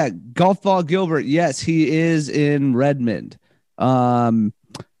 Golf ball Gilbert. Yes, he is in Redmond. Bellevue,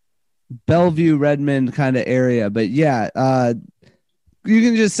 Redmond kind of area. But yeah, you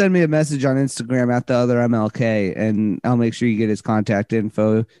can just send me a message on Instagram at the other MLK, and I'll make sure you get his contact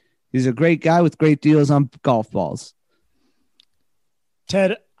info. He's a great guy with great deals on golf balls.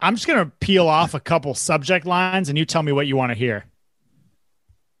 Ted, I'm just going to peel off a couple subject lines and you tell me what you want to hear.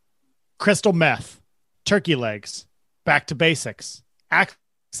 Crystal meth, turkey legs, back to basics,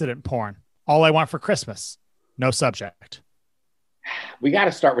 accident porn, all I want for Christmas. No subject. We got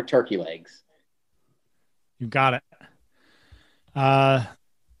to start with turkey legs. You got it.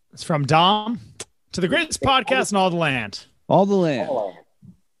 It's from Dom to the greatest podcast in all the land. All the land.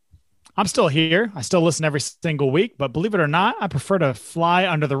 I'm still here. I still listen every single week, but believe it or not, I prefer to fly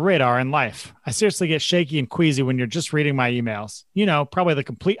under the radar in life. I seriously get shaky and queasy when you're just reading my emails. You know, probably the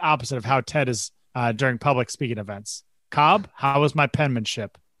complete opposite of how Ted is during public speaking events. Cobb, how was my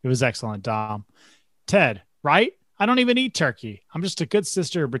penmanship? It was excellent, Dom. Ted, right? I don't even eat turkey. I'm just a good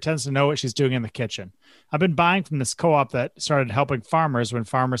sister who pretends to know what she's doing in the kitchen. I've been buying from this co-op that started helping farmers when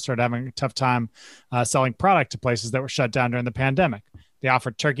farmers started having a tough time selling product to places that were shut down during the pandemic. They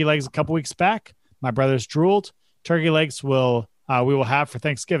offered turkey legs a couple weeks back. My brothers drooled. Turkey legs we will have for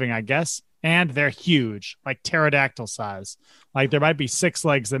Thanksgiving, I guess. And they're huge, like pterodactyl size. Like there might be 6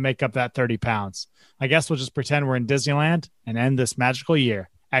 legs that make up that 30 pounds. I guess we'll just pretend we're in Disneyland and end this magical year.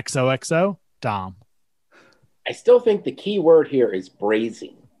 XOXO, Dom. I still think the key word here is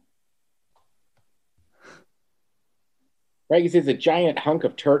braising. Right? Because it's a giant hunk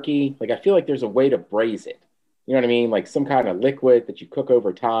of turkey. Like I feel like there's a way to braise it. You know what I mean? Like some kind of liquid that you cook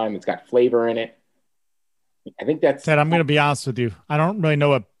over time. It's got flavor in it. I think that's... Ted, I'm going to be honest with you. I don't really know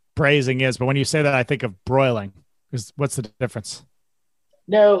what braising is, but when you say that, I think of broiling. What's the difference?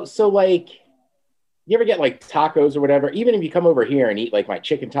 No, so like, you ever get like tacos or whatever? Even if you come over here and eat like my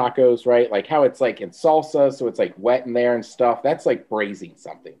chicken tacos, right? Like how it's like in salsa, so it's like wet in there and stuff. That's like braising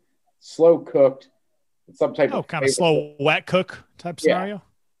something. Slow cooked. Some type of kind of slow wet cook type scenario.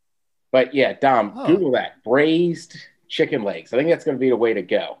 But yeah, Dom, Google that. Braised chicken legs. I think that's going to be the way to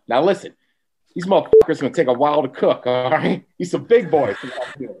go. Now listen, these motherfuckers are going to take a while to cook, all right? These some big boys.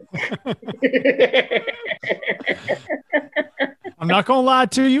 I'm not going to lie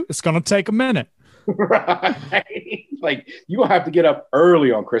to you. It's going to take a minute. Right? Like you gonna have to get up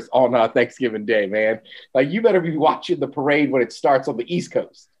early on Thanksgiving Day, man. Like you better be watching the parade when it starts on the East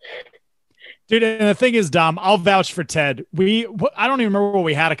Coast. Dude, and the thing is, Dom, I'll vouch for Ted. I don't even remember what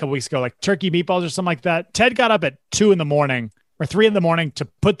we had a couple weeks ago, like turkey meatballs or something like that. Ted got up at 2 a.m. or 3 a.m. to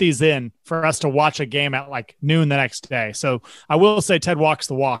put these in for us to watch a game at like noon the next day. So I will say Ted walks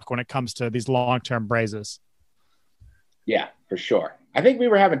the walk when it comes to these long-term braises. Yeah, for sure. I think we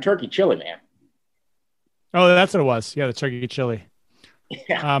were having turkey chili, man. Oh, that's what it was. Yeah, the turkey chili.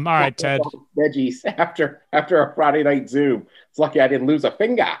 Yeah. All right, Ted. Veggies after a Friday night Zoom. It's lucky I didn't lose a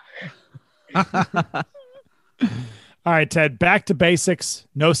finger. All right, Ted. Back to basics.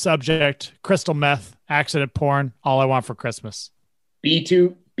 No subject. Crystal meth. Accident porn. All I want for Christmas.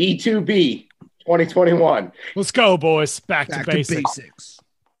 B2B 2021. Let's go, boys. Back to basics.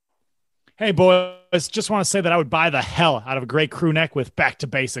 Hey, boys. Just want to say that I would buy the hell out of a gray crew neck with Back to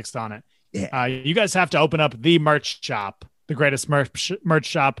Basics on it. Yeah. You guys have to open up the merch shop, the greatest merch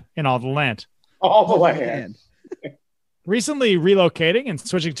shop in all the land. All the land. Recently relocating and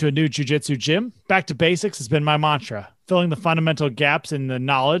switching to a new jiu-jitsu gym, Back to Basics has been my mantra. Filling the fundamental gaps in the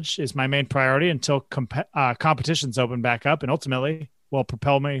knowledge is my main priority until competitions open back up and ultimately will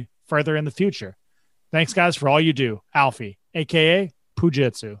propel me further in the future. Thanks, guys, for all you do. Alfie, a.k.a.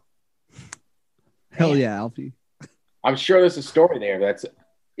 Pujitsu. Hell yeah, Alfie. I'm sure there's a story there.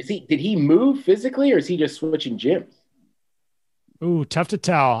 Did he move physically or is he just switching gyms? Ooh, tough to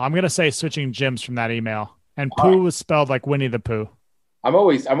tell. I'm going to say switching gyms from that email. And Pooh was spelled like Winnie the Pooh. I'm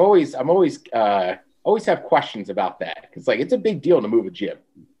always have questions about that. It's like, it's a big deal to move a gym.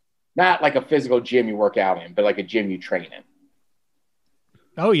 Not like a physical gym you work out in, but like a gym you train in.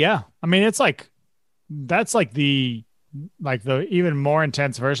 Oh yeah. I mean, that's like the even more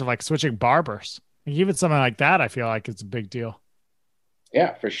intense version of like switching barbers. Like even something like that, I feel like it's a big deal.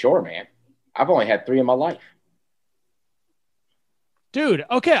 Yeah, for sure, man. I've only had 3 in my life. Dude,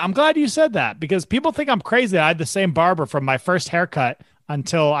 okay, I'm glad you said that because people think I'm crazy that I had the same barber from my first haircut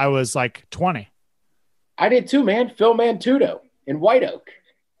until I was like 20. I did too, man. Phil Mantudo in White Oak.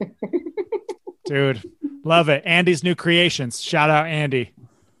 Dude, love it. Andy's New Creations. Shout out Andy.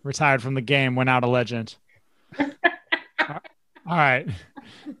 Retired from the game, went out a legend. All right.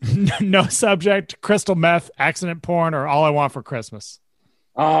 No subject, crystal meth, accident porn, or all I want for Christmas.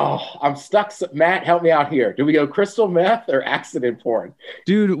 Oh, I'm stuck. Matt, help me out here. Do we go crystal meth or accident porn?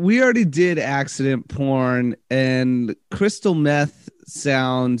 Dude, we already did accident porn, and crystal meth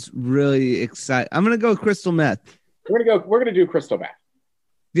sounds really exciting. I'm going to go crystal meth. We're going to do crystal meth.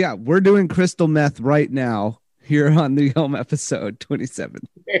 Yeah, we're doing crystal meth right now here on the Home episode 27.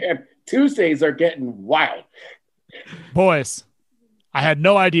 Man, Tuesdays are getting wild. Boys, I had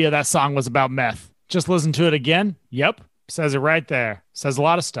no idea that song was about meth. Just listen to it again. Yep. Says it right there. Says a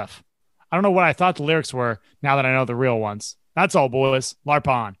lot of stuff. I don't know what I thought the lyrics were now that I know the real ones. That's all, boys. LARP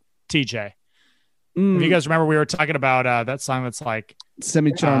on. TJ. If you guys remember, we were talking about that song that's like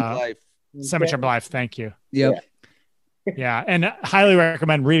Semi-Charmed Life. Semi-Charmed Life. Thank you. Yep. Yeah. And highly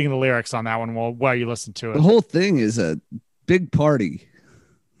recommend reading the lyrics on that one while you listen to it. The whole thing is a big party.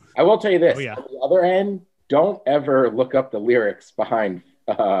 I will tell you this. Oh, yeah. On the other end, don't ever look up the lyrics behind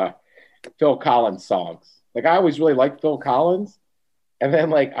Phil Collins songs. Like I always really liked Phil Collins. And then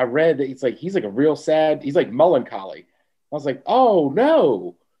like I read that he's like a real sad, he's like melancholy. I was like, oh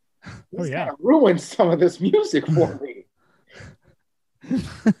no. This kind of ruined some of this music for me.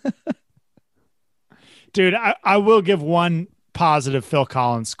 Dude, I will give one positive Phil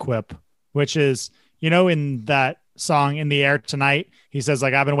Collins quip, which is, in that song In the Air Tonight, he says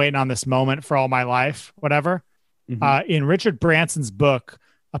like, I've been waiting on this moment for all my life, whatever. Mm-hmm. In Richard Branson's book,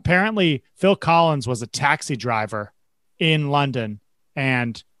 apparently Phil Collins was a taxi driver in London,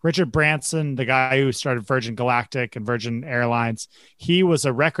 and Richard Branson, the guy who started Virgin Galactic and Virgin Airlines, he was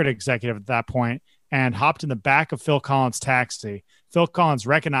a record executive at that point and hopped in the back of Phil Collins' taxi. Phil Collins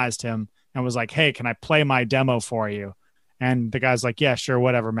recognized him and was like, hey, can I play my demo for you? And the guy's like, yeah, sure,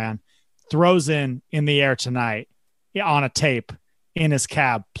 whatever, man. Throws in the Air Tonight on a tape in his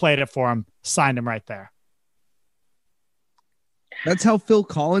cab, played it for him, signed him right there. That's how Phil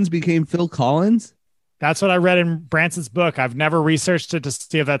Collins became Phil Collins? That's what I read in Branson's book. I've never researched it to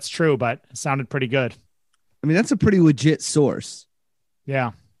see if that's true, but it sounded pretty good. I mean, that's a pretty legit source.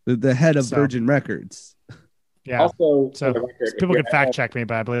 Yeah. The head of Virgin Records. Yeah. Also, so people can fact check me,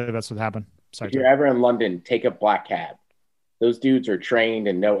 but I believe that's what happened. Sorry. If you're ever in London, take a black cab. Those dudes are trained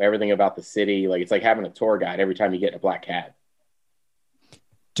and know everything about the city. Like it's like having a tour guide every time you get in a black cab.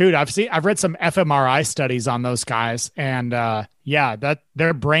 Dude, I've read some fMRI studies on those guys, and that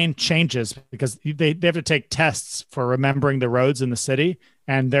their brain changes because they have to take tests for remembering the roads in the city,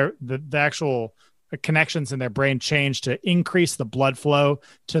 and the actual connections in their brain change to increase the blood flow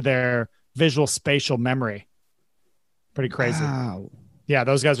to their visual spatial memory. Pretty crazy. Wow. Yeah,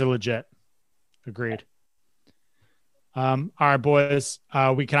 those guys are legit. Agreed. All right, boys.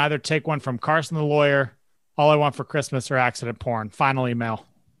 We can either take one from Carson the lawyer, All I Want for Christmas, or Accident Porn. Final email.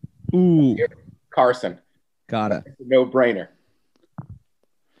 Ooh. Carson. Got it. No brainer.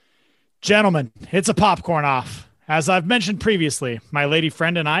 Gentlemen, it's a popcorn off. As I've mentioned previously, my lady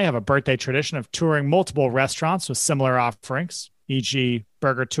friend and I have a birthday tradition of touring multiple restaurants with similar offerings, e.g.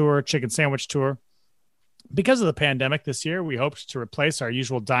 burger tour, chicken sandwich tour. Because of the pandemic this year, we hoped to replace our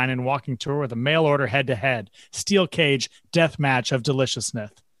usual dine-in walking tour with a mail order head-to-head steel cage death match of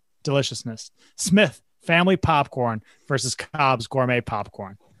deliciousness. Smith Family Popcorn versus Cobb's Gourmet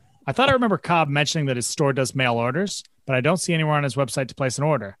Popcorn. I thought I remember Cobb mentioning that his store does mail orders, but I don't see anywhere on his website to place an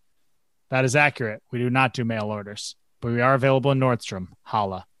order. That is accurate. We do not do mail orders, but we are available in Nordstrom.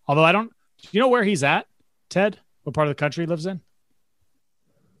 Holla. Although do you know where he's at, Ted? What part of the country he lives in?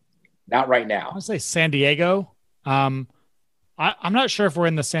 Not right I now. want to say San Diego. I'm not sure if we're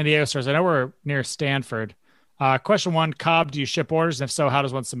in the San Diego stores. I know we're near Stanford. Question 1, Cobb, do you ship orders? And if so, how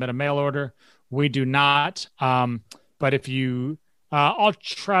does one submit a mail order? We do not. But if you, I'll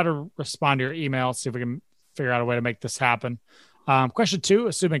try to respond to your email, see if we can figure out a way to make this happen. Question 2,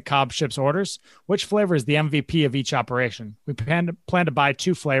 assuming Cobb ships orders, which flavor is the MVP of each operation? We plan to buy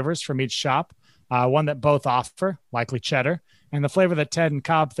 2 flavors from each shop, one that both offer, likely cheddar, and the flavor that Ted and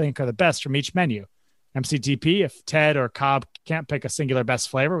Cobb think are the best from each menu. MCTP, if Ted or Cobb can't pick a singular best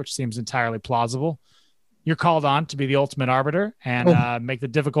flavor, which seems entirely plausible, you're called on to be the ultimate arbiter and make the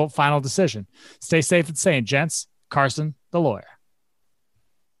difficult final decision. Stay safe and sane, gents. Carson, the lawyer.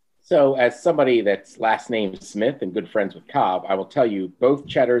 So as somebody that's last name Smith and good friends with Cobb, I will tell you both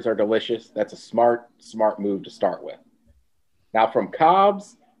cheddars are delicious. That's a smart move to start with. Now from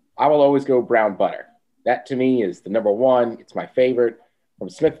Cobb's, I will always go brown butter. That to me is the number one. It's my favorite. From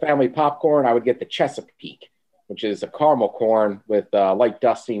Smith Family Popcorn, I would get the Chesapeake, which is a caramel corn with light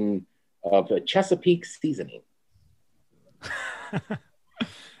dusting of a Chesapeake seasoning.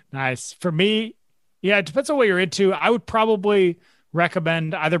 Nice. For me, yeah, it depends on what you're into. I would probably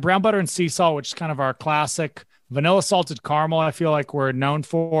recommend either brown butter and sea salt, which is kind of our classic vanilla salted caramel I feel like we're known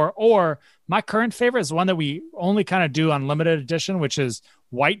for, or my current favorite is one that we only kind of do on limited edition, which is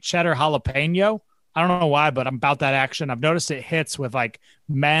white cheddar jalapeno. I don't know why, but I'm about that action. I've noticed it hits with like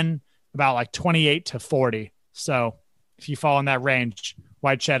men about like 28 to 40. So if you fall in that range,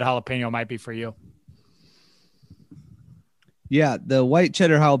 white cheddar jalapeno might be for you. Yeah, the white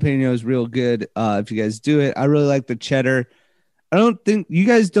cheddar jalapeno is real good. If you guys do it, I really like the cheddar. I don't think you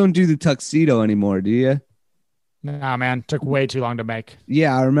guys don't do the tuxedo anymore, do you? Nah, man, took way too long to make.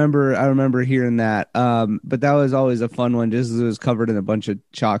 Yeah, I remember hearing that. But that was always a fun one, just as it was covered in a bunch of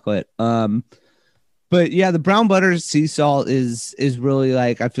chocolate. But yeah, the brown butter sea salt is really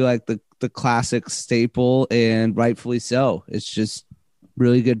like, I feel like the classic staple, and rightfully so. It's just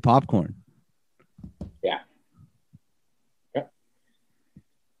really good popcorn. Yeah. Yep.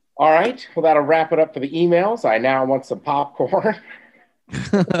 All right. Well, that'll wrap it up for the emails. I now want some popcorn.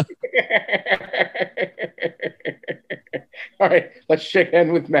 All right. Let's check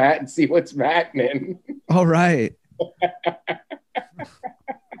in with Matt and see what's matting. All right.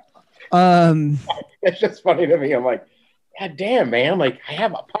 It's just funny to me. I'm like, God damn, man. Like, I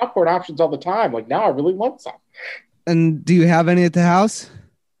have popcorn options all the time. Like, now I really want some. And do you have any at the house?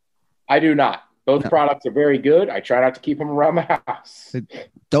 I do not. Both products are very good. I try not to keep them around the house. They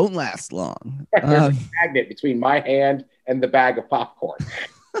don't last long. There's a magnet between my hand and the bag of popcorn.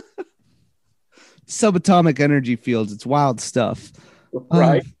 Subatomic energy fields. It's wild stuff.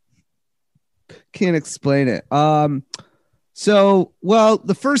 Right. Can't explain it. So, well,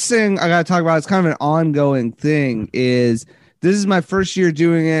 the first thing I got to talk about is kind of an ongoing thing is this is my first year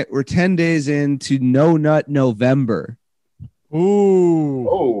doing it. We're 10 days into No Nut November. Ooh.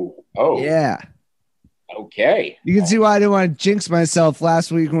 Oh. Yeah. Okay. You can see why I didn't want to jinx myself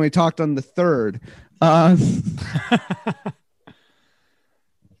last week when we talked on the 3rd.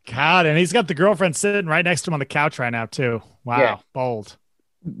 God, and he's got the girlfriend sitting right next to him on the couch right now, too. Wow. Yeah. Bold.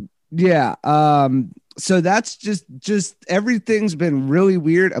 Yeah. So that's just everything's been really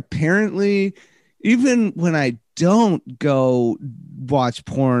weird. Apparently, even when I don't go watch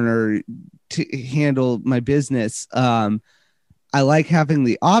porn or handle my business, I like having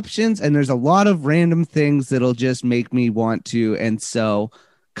the options, and there's a lot of random things that'll just make me want to. And so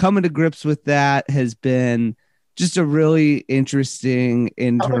coming to grips with that has been just a really interesting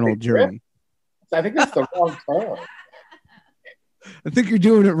internal journey. I think that's the wrong term. I think you're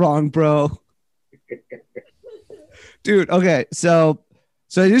doing it wrong, bro. Dude, okay. So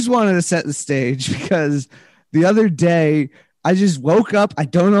I just wanted to set the stage because the other day I just woke up. I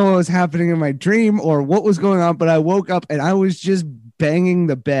don't know what was happening in my dream or what was going on, but I woke up and I was just banging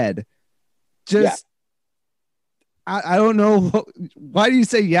the bed. I don't know. Why do you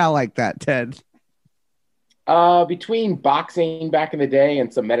say yeah like that, Ted? Between boxing back in the day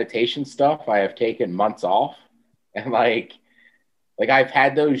and some meditation stuff, I have taken months off. And like I've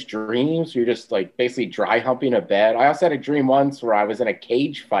had those dreams where you're just like basically dry humping a bed. I also had a dream once where I was in a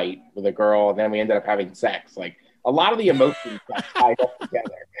cage fight with a girl and then we ended up having sex. Like a lot of the emotions got tied up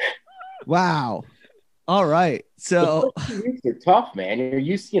together. Wow. All right. So the first 2 weeks are tough, man. You're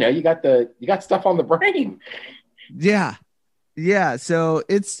used, you got stuff on the brain. Yeah. Yeah. So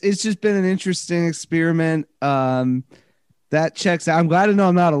it's just been an interesting experiment. That checks out. I'm glad to know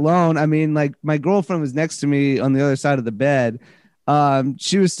I'm not alone. I mean, like my girlfriend was next to me on the other side of the bed.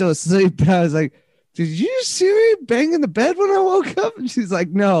 She was still asleep, but I was like, did you see me banging the bed when I woke up? And she's like,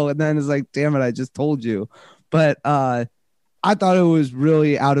 no. And then it's like, damn it, I just told you. But I thought it was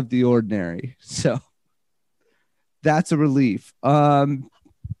really out of the ordinary. So that's a relief. Or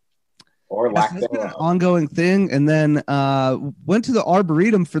lack there's been an ongoing thing. And then went to the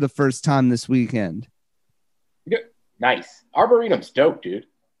Arboretum for the first time this weekend. Nice. Arboretum's dope, dude.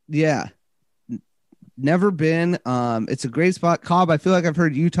 Yeah. Never been. It's a great spot. Cobb, I feel like I've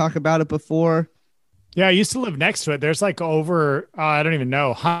heard you talk about it before. Yeah, I used to live next to it. There's like over, I don't even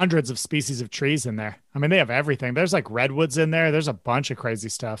know, hundreds of species of trees in there. I mean, they have everything. There's like redwoods in there. There's a bunch of crazy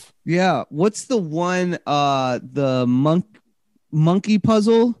stuff. Yeah. What's the one, the monkey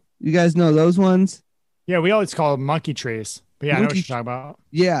puzzle? You guys know those ones? Yeah, we always call them monkey trees. But yeah, I know what you're talking about.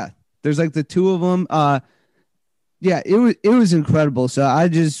 Yeah. There's like the two of them. Yeah, it was incredible. So I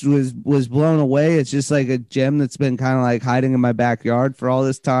just was blown away. It's just like a gem that's been kind of like hiding in my backyard for all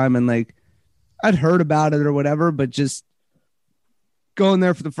this time. And like I'd heard about it or whatever, but just going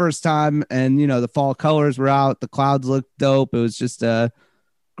there for the first time and, the fall colors were out. The clouds looked dope. It was just a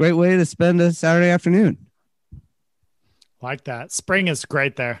great way to spend a Saturday afternoon. Like that. Spring is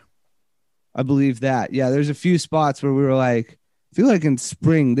great there. I believe that. Yeah, there's a few spots where we were like, I feel like in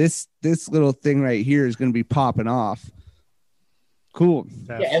spring, this little thing right here is going to be popping off. Cool.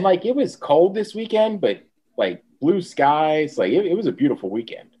 Yeah, and like it was cold this weekend, but like blue skies, like it was a beautiful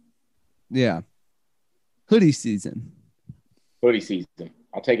weekend. Yeah. Hoodie season.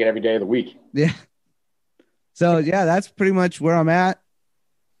 I'll take it every day of the week. Yeah. So yeah, that's pretty much where I'm at.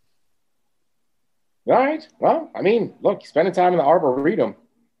 All right. Well, I mean, look, spending time in the Arboretum,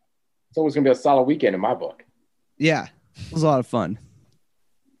 it's always going to be a solid weekend in my book. Yeah. It was a lot of fun.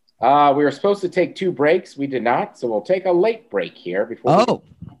 We were supposed to take 2 breaks. We did not. So we'll take a late break here before we get to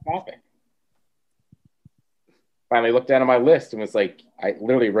the topic. Finally looked down on my list and was like, I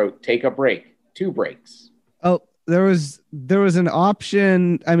literally wrote, take a break, 2 breaks. Oh, there was an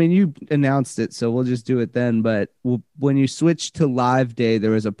option. I mean, you announced it, so we'll just do it then. But when you switched to live day,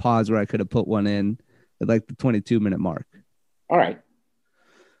 there was a pause where I could have put one in at like the 22-minute mark. All right.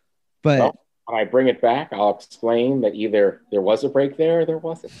 But when I bring it back, I'll explain that either there was a break there or there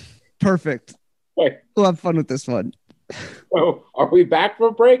wasn't. Perfect. Wait. We'll have fun with this one. So, are we back from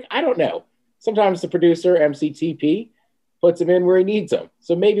a break? I don't know. Sometimes the producer, MCTP, puts him in where he needs them.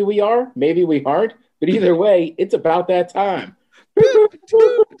 So maybe we are, maybe we aren't. But either way, it's about that time.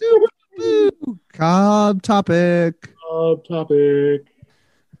 Cobb topic.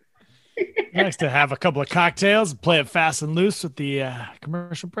 Nice to have a couple of cocktails and play it fast and loose with the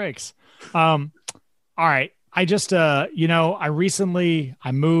commercial breaks. All right. I just, I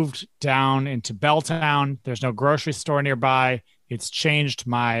moved down into Belltown. There's no grocery store nearby. It's changed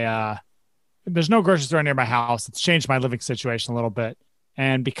there's no grocery store near my house. It's changed my living situation a little bit.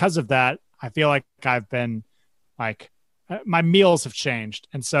 And because of that, I feel like I've been my meals have changed.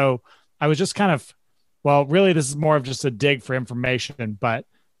 And so I was just kind of, really, this is more of just a dig for information, but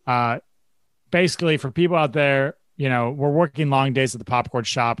basically for people out there, we're working long days at the popcorn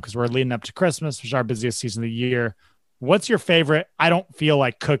shop because we're leading up to Christmas, which is our busiest season of the year. What's your favorite, I don't feel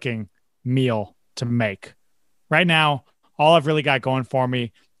like cooking meal to make? Right now, all I've really got going for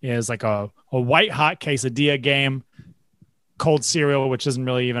me is like a white hot quesadilla game, cold cereal, which isn't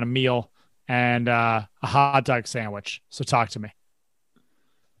really even a meal, and a hot dog sandwich. So talk to me.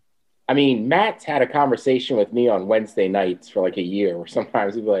 I mean, Matt's had a conversation with me on Wednesday nights for like a year where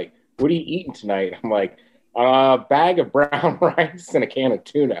sometimes he'd be like, what are you eating tonight? I'm like, a bag of brown rice and a can of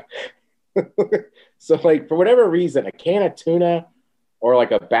tuna. So like, for whatever reason, a can of tuna or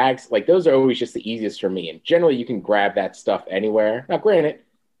like a bag. Like those are always just the easiest for me. And generally, you can grab that stuff anywhere. Now, granted,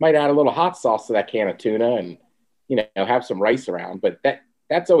 might add a little hot sauce to that can of tuna, and have some rice around. But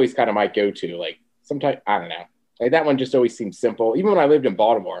that's always kind of my go-to. Like sometimes I don't know. Like that one just always seems simple. Even when I lived in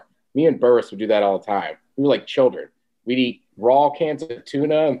Baltimore, me and Burris would do that all the time. We were like children. We'd eat raw cans of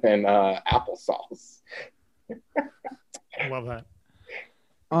tuna and then applesauce. I love that.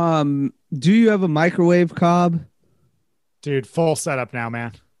 Do you have a microwave, Cobb? Dude, full setup now,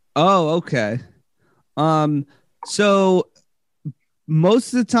 man. Oh, okay. So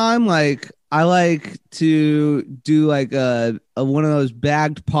most of the time, like I like to do like a one of those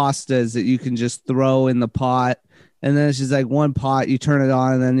bagged pastas that you can just throw in the pot, and then it's just like one pot, you turn it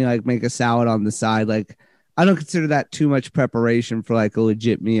on, and then you like make a salad on the side. Like I don't consider that too much preparation for like a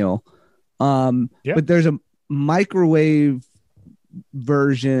legit meal. But there's a microwave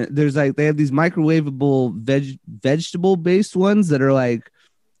version. There's like they have these microwavable vegetable based ones that are like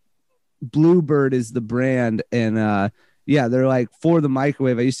Bluebird is the brand, and yeah, they're like for the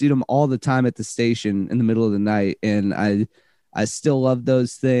microwave. I used to eat them all the time at the station in the middle of the night, and I still love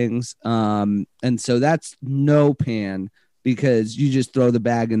those things. And so that's no pan, because you just throw the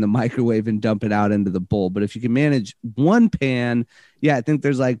bag in the microwave and dump it out into the bowl. But if you can manage one pan, yeah, I think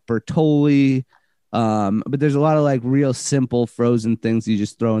there's like Bertolli, but there's a lot of like real simple frozen things you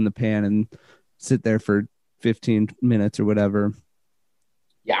just throw in the pan and sit there for 15 minutes or whatever.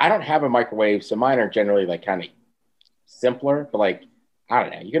 Yeah, I don't have a microwave, so mine are generally like kind of simpler, but like I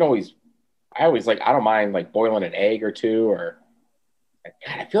don't know. You can always, I don't mind like boiling an egg or two, or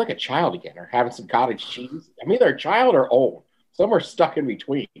God, I feel like a child again, or having some cottage cheese. I'm either a child or old. Some are stuck in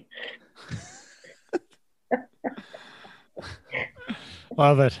between.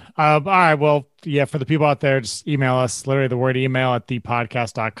 Love it. All right. Well, yeah, for the people out there, just email us, literally the word email at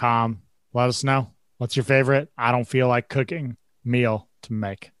thepodcast.com. Let us know. What's your favorite? I don't feel like cooking meal to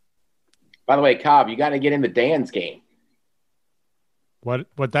make. By the way, Cobb, you got to get into Dan's game.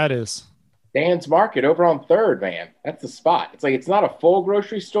 What that is? Dan's Market over on 3rd, man. That's the spot. It's like, it's not a full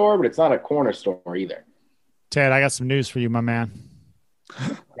grocery store, but it's not a corner store either. Ted, I got some news for you, my man.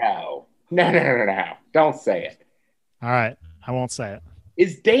 No. Don't say it. All right. I won't say it.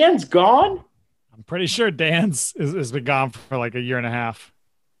 Is Dan's gone? I'm pretty sure Dan's has been gone for like a year and a half.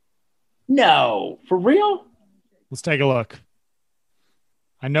 No. For real? Let's take a look.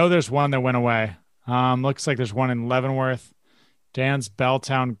 I know there's one that went away. Looks like there's one in Leavenworth. Dan's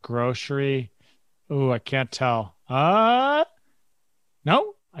Belltown Grocery. Ooh, I can't tell. No,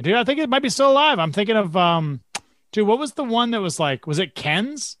 I do. I think it might be still alive. I'm thinking of, dude, what was the one that was like, was it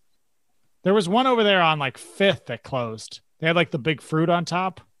Ken's? There was one over there on like 5th that closed. They had like the big fruit on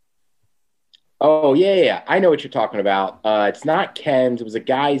top. Oh, yeah. I know what you're talking about. It's not Ken's. It was a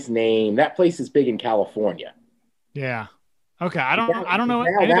guy's name. That place is big in California. Yeah. Okay. I don't know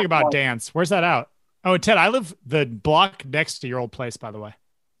anything about Dan's. Where's that out? Oh, Ted, I live the block next to your old place, by the way.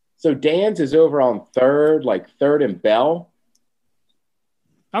 So Dan's is over on 3rd, like 3rd and Bell.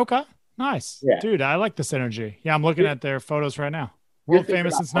 Okay. Nice. Yeah. Dude, I like this energy. Yeah, I'm looking at their photos right now. World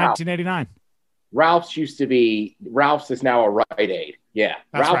famous since 1989. Ralph's is now a Rite Aid. Yeah.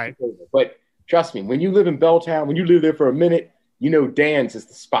 That's Ralph's right. But trust me, when you live in Belltown, when you live there for a minute, you know Dan's is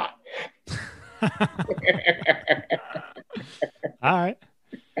the spot. All right.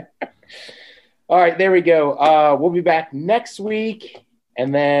 All right, there we go. We'll be back next week.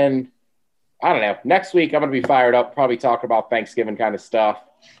 And then, I don't know, next week I'm going to be fired up, probably talking about Thanksgiving kind of stuff.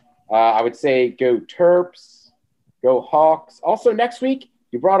 I would say go Terps, go Hawks. Also, next week,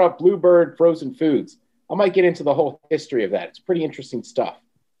 you brought up Bluebird frozen foods. I might get into the whole history of that. It's pretty interesting stuff.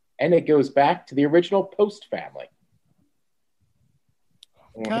 And it goes back to the original Post family.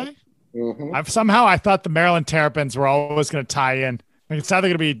 Okay. Mm-hmm. I thought the Maryland Terrapins were always going to tie in. Like it's either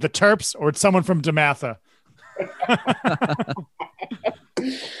going to be the Terps or it's someone from DeMatha.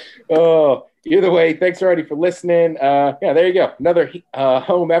 Oh, either way, thanks already for listening. Yeah, there you go. Another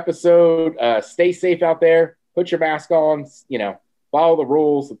home episode. Stay safe out there. Put your mask on. Follow the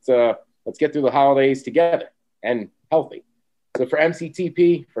rules. Let's get through the holidays together and healthy. So for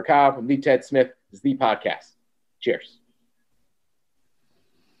MCTP, for Cobb, and me, Ted Smith, this is the podcast. Cheers.